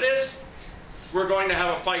being what it is, we're going to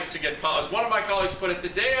have a fight to get published. As one of my colleagues put it, the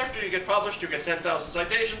day after you get published, you get 10,000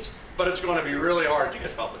 citations, but it's going to be really hard to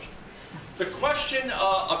get published. The question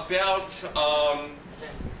about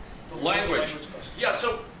language. Yeah,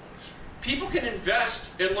 so people can invest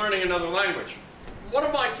in learning another language. One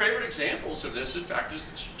of my favorite examples of this, in fact, is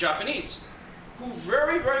the Japanese, who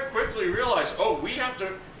very, very quickly realized, we have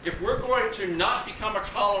to, if we're going to not become a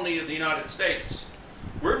colony of the United States,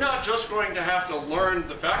 we're not just going to have to learn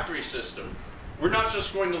the factory system. We're not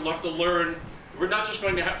just going to have to learn, we're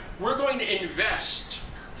going to invest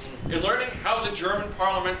in learning how the German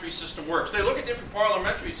parliamentary system works. They look at different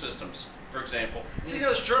parliamentary systems, for example. See,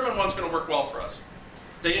 this German one's going to work well for us.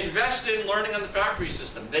 They invest in learning on the factory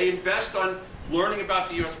system. They invest on learning about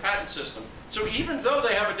the U.S. patent system. So even though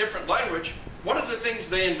they have a different language, one of the things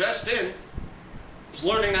they invest in is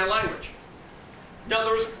learning that language. Now,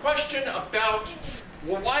 there was a question about,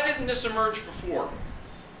 well, why didn't this emerge before?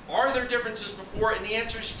 Are there differences before? And the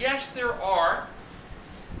answer is yes, there are.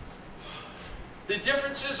 The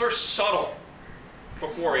differences are subtle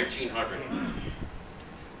before 1800.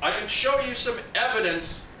 I can show you some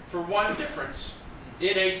evidence for one difference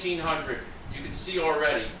in 1800. You can see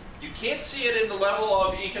already. You can't see it in the level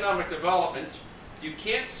of economic development. You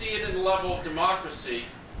can't see it in the level of democracy.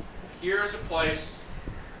 Here's a place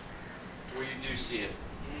where you do see it.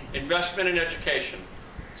 Investment in education.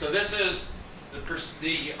 So this is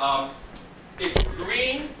it's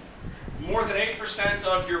green. More than 8%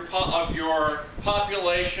 of your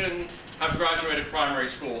population have graduated primary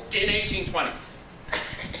school in 1820.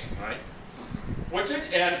 Right? What's it?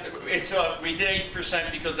 And it's we did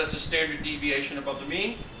 8% because that's a standard deviation above the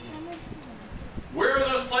mean. Where are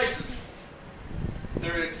those places?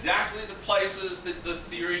 They're exactly the places that the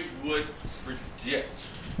theory would predict.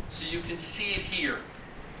 So you can see it here.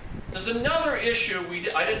 There's another issue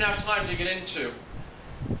I didn't have time to get into.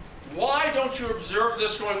 Why don't you observe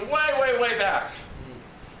this going way, way, way back?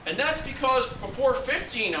 And that's because before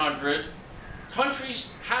 1500, countries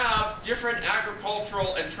have different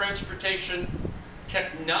agricultural and transportation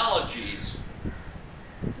technologies.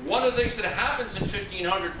 One of the things that happens in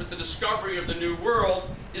 1500 with the discovery of the New World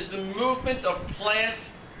is the movement of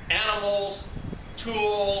plants, animals,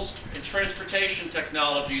 tools, and transportation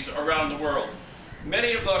technologies around the world.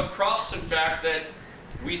 Many of the crops, in fact, that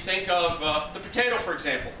we think of, the potato, for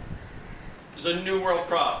example, is a New World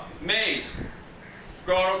crop. Maize,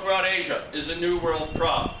 grown throughout Asia, is a New World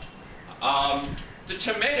crop. The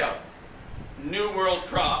tomato, New World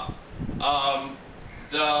crop.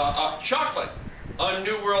 The chocolate, a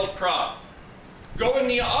New World crop. Going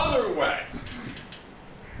the other way,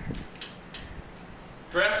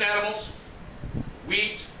 draft animals,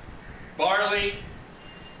 wheat, barley,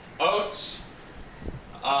 oats,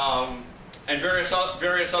 and various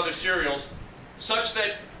other cereals, such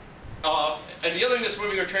that, and the other thing that's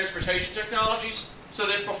moving are transportation technologies, so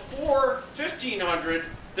that before 1500,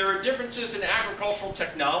 there are differences in agricultural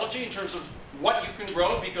technology in terms of what you can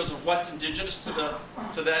grow because of what's indigenous to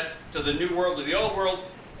the New World or the Old World.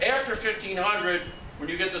 After 1500, when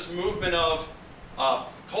you get this movement of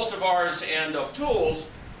cultivars and of tools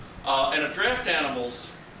and of draft animals,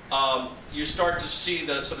 you start to see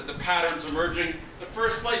the sort of the patterns emerging. The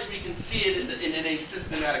first place we can see it in any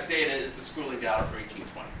systematic data is the schooling data for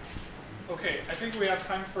 1820. Okay, I think we have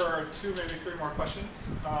time for 2, maybe 3 more questions.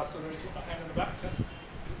 So there's a hand in the back. Yes.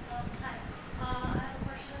 Hi. I have a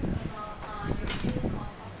question about your views on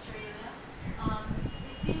Australia.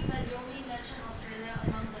 It seems that you only mention Australia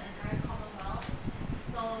among the entire Commonwealth.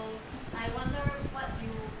 So I wonder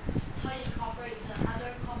how you incorporate the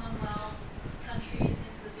other Commonwealth countries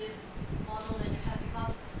into this model that you have,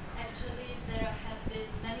 because actually there have been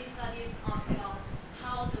many studies about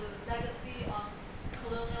how the legacy of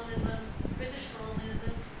colonialism, British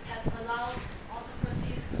colonialism, has allowed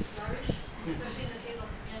autocracies to flourish, especially in the case of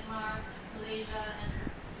Myanmar, Malaysia, and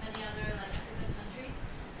many other African countries.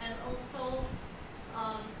 And also,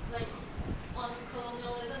 like on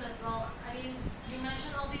colonialism as well. I mean, you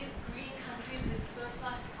mentioned all these green countries with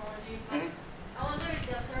surplus ecologies, but I wonder if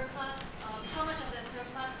their surplus, how much of their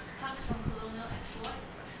surplus comes from colonial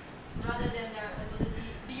exploits, rather than their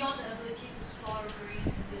ability, beyond the ability to store green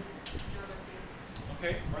in these geographies.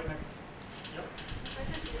 Okay, right next. Yep.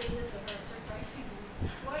 Question related to her surprisingly.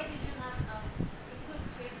 Why did you not include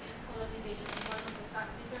trade and colonization in one of the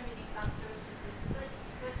determining factors of this study?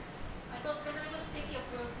 Because I thought when I was thinking of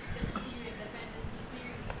world systems theory and dependency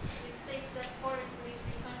theory, it states that foreign free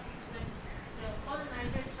countries, when the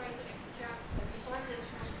colonizers try to extract the resources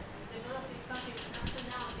from developing countries, and up to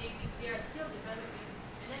now they are still developing,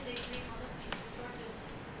 and then they bring all of these resources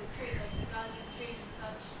to trade, like the Columbian Exchange and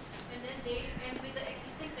such, and with the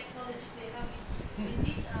existing technologies they have in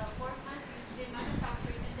these foreign countries, they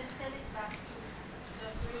manufacture it and then sell it back to the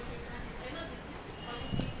European countries. I know this is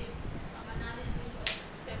qualitative analysis of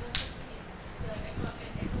democracy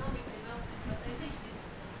and economic development, but I think this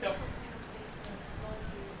also kind of plays a role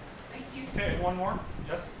here. Thank you. Okay, one more.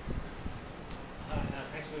 Yes.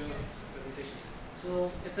 Thanks for your presentation.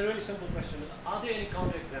 So it's a really simple question. Are there any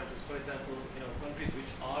counterexamples? For example, countries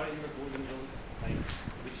which are in the golden zone, like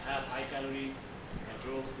which have high calorie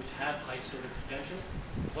growth, which have high storage potential,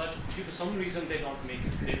 but due to some reason they don't make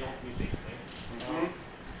it, they don't mutate, right?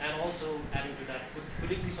 And also adding to that,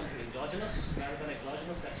 could it be something endogenous rather than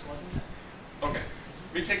exogenous that's causing that? Okay,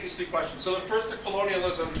 let me take these 3 questions. So the first, the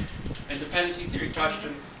colonialism and dependency theory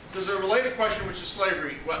question. There's a related question, which is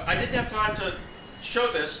slavery. Well, I didn't have time to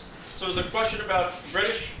show this. So there's a question about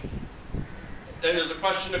British, and there's a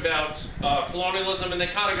question about colonialism, and they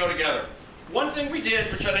kind of go together. One thing we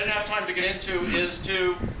did, which I didn't have time to get into, is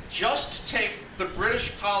to just take the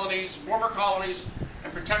British colonies, former colonies,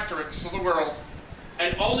 and protectorates of the world,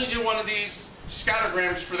 and only do one of these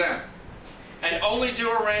scattergrams for them, and only do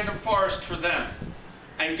a random forest for them.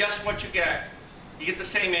 And guess what you get? You get the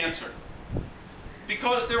same answer.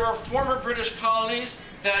 Because there were former British colonies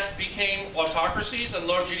that became autocracies and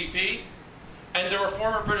low GDP, and there were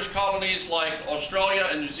former British colonies like Australia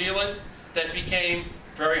and New Zealand that became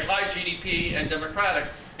very high GDP and democratic.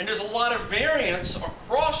 And there's a lot of variance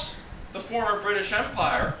across the former British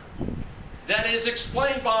Empire that is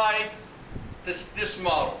explained by this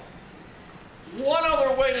model. One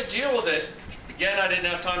other way to deal with it, again I didn't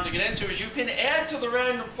have time to get into, is you can add to the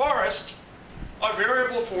random forest a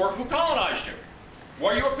variable for who colonized you.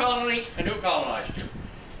 Were you a colony and who colonized you?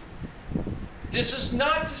 This is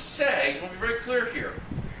not to say, let me be very clear here,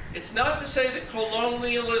 it's not to say that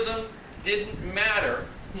colonialism didn't matter.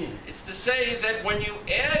 It's to say that when you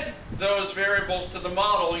add those variables to the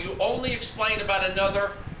model, you only explain about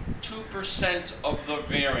another 2% of the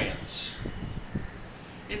variance.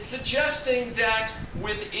 It's suggesting that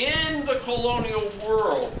within the colonial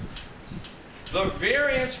world, the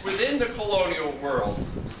variance within the colonial world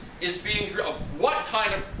is being what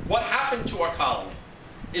happened to a colony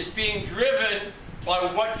is being driven by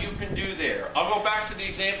what you can do there. I'll go back to the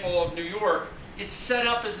example of New York. It's set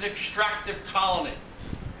up as an extractive colony,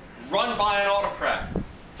 run by an autocrat.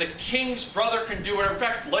 The king's brother can do it. In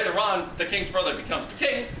fact, later on, the king's brother becomes the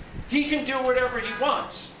king. He can do whatever he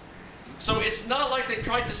wants. So it's not like they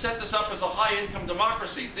tried to set this up as a high-income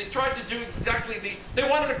democracy. They tried to do exactly they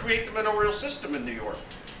wanted to create the manorial system in New York.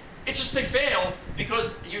 It's just they failed because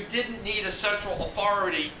you didn't need a central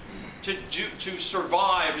authority to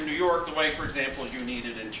survive in New York the way, for example, you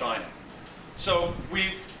needed in China. So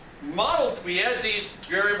we add these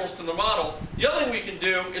variables to the model. The other thing we can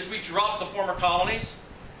do is we drop the former colonies,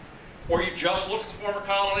 or you just look at the former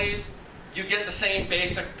colonies, you get the same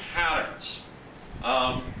basic patterns.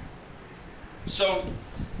 So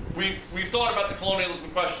we've thought about the colonialism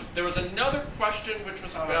question. There was another question which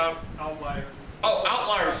was about outliers. Oh,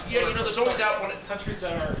 outliers. Yeah, there's always countries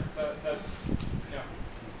that are yeah.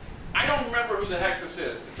 I don't remember who the heck this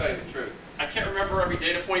is, to tell you the truth. I can't remember every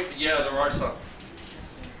data point, but yeah, there are some.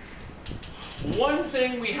 One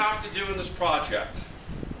thing we have to do in this project.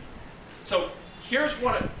 So here's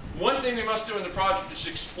one thing we must do in the project is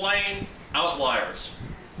explain outliers.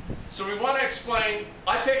 So we want to explain,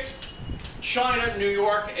 I picked China, New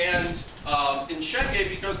York, and in Shanghai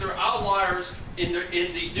because they're outliers in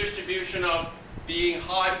the distribution of being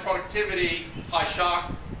high productivity, high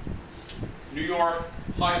shock. New York,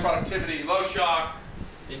 high productivity, low shock.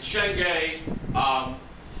 In Shanghai,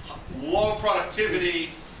 low productivity,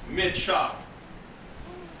 mid shock.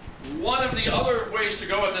 One of the other ways to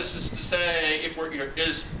go with this is to say, if we're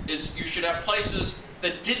is you should have places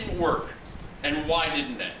that didn't work, and why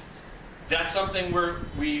didn't they? That's something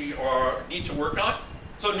we need to work on.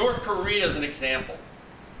 So North Korea is an example.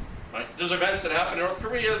 Right? There's events that happen in North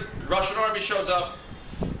Korea. The Russian army shows up.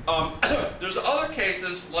 There's other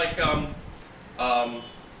cases like going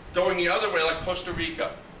the other way, like Costa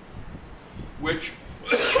Rica, which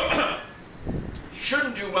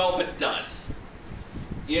shouldn't do well but does.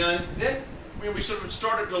 And then we sort of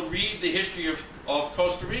started to read the history of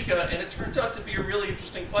Costa Rica, and it turns out to be a really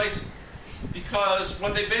interesting place because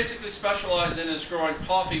what they basically specialize in is growing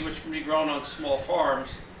coffee, which can be grown on small farms,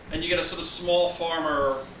 and you get a sort of small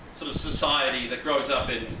farmer sort of society that grows up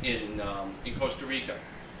in Costa Rica.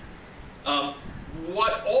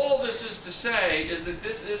 What all this is to say is that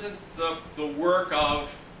this isn't the work of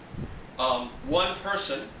one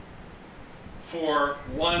person for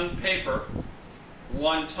one paper,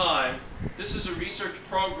 one time. This is a research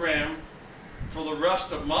program for the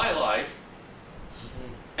rest of my life,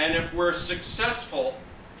 and if we're successful,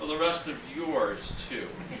 for the rest of yours too.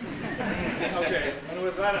 Okay, and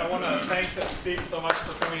with that, I want to thank Steve so much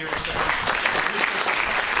for coming here and sharing his research,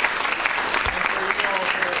 and for you all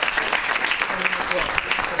for coming as well.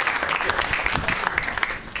 Thank you.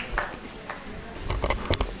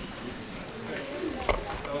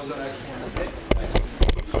 That was an excellent.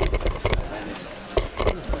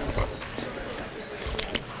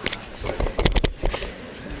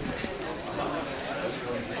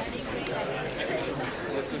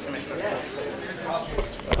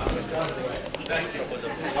 Thank you.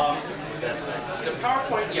 The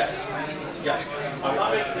PowerPoint, yes. Yes. I'm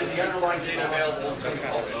not making the underlying data available to you.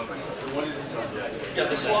 Yeah,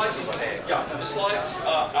 the slides. Yeah, the slides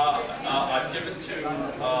I've given to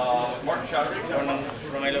Martin Chattery.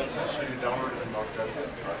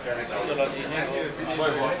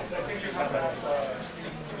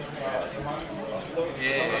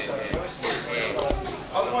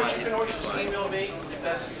 Otherwise, you can always just email me. If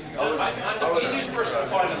that's, I'm the easiest person to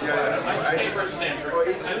find. I'm Haber at Stanford.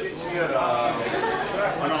 It's your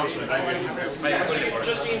announcement.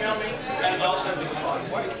 Just email me, and I'll send you the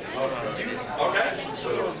slides. Okay?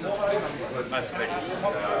 That's great. Nice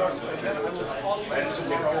to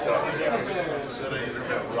meet you.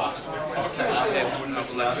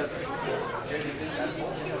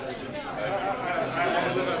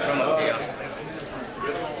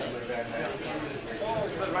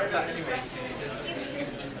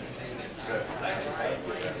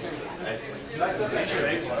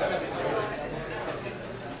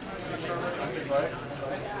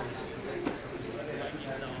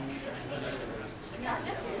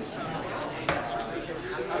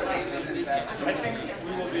 I think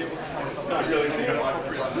we will be able to find something. Not really.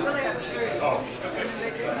 Oh,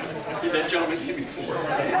 okay. That gentleman came before.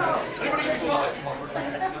 Anybody here before?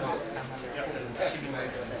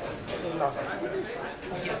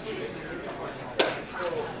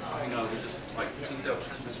 I know, we just like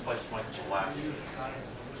this place might collapse.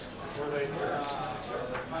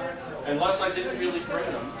 Unless I didn't really bring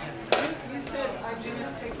them. You said I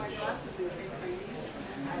didn't take my glasses in case I need them.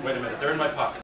 Wait a minute, they're in my pocket.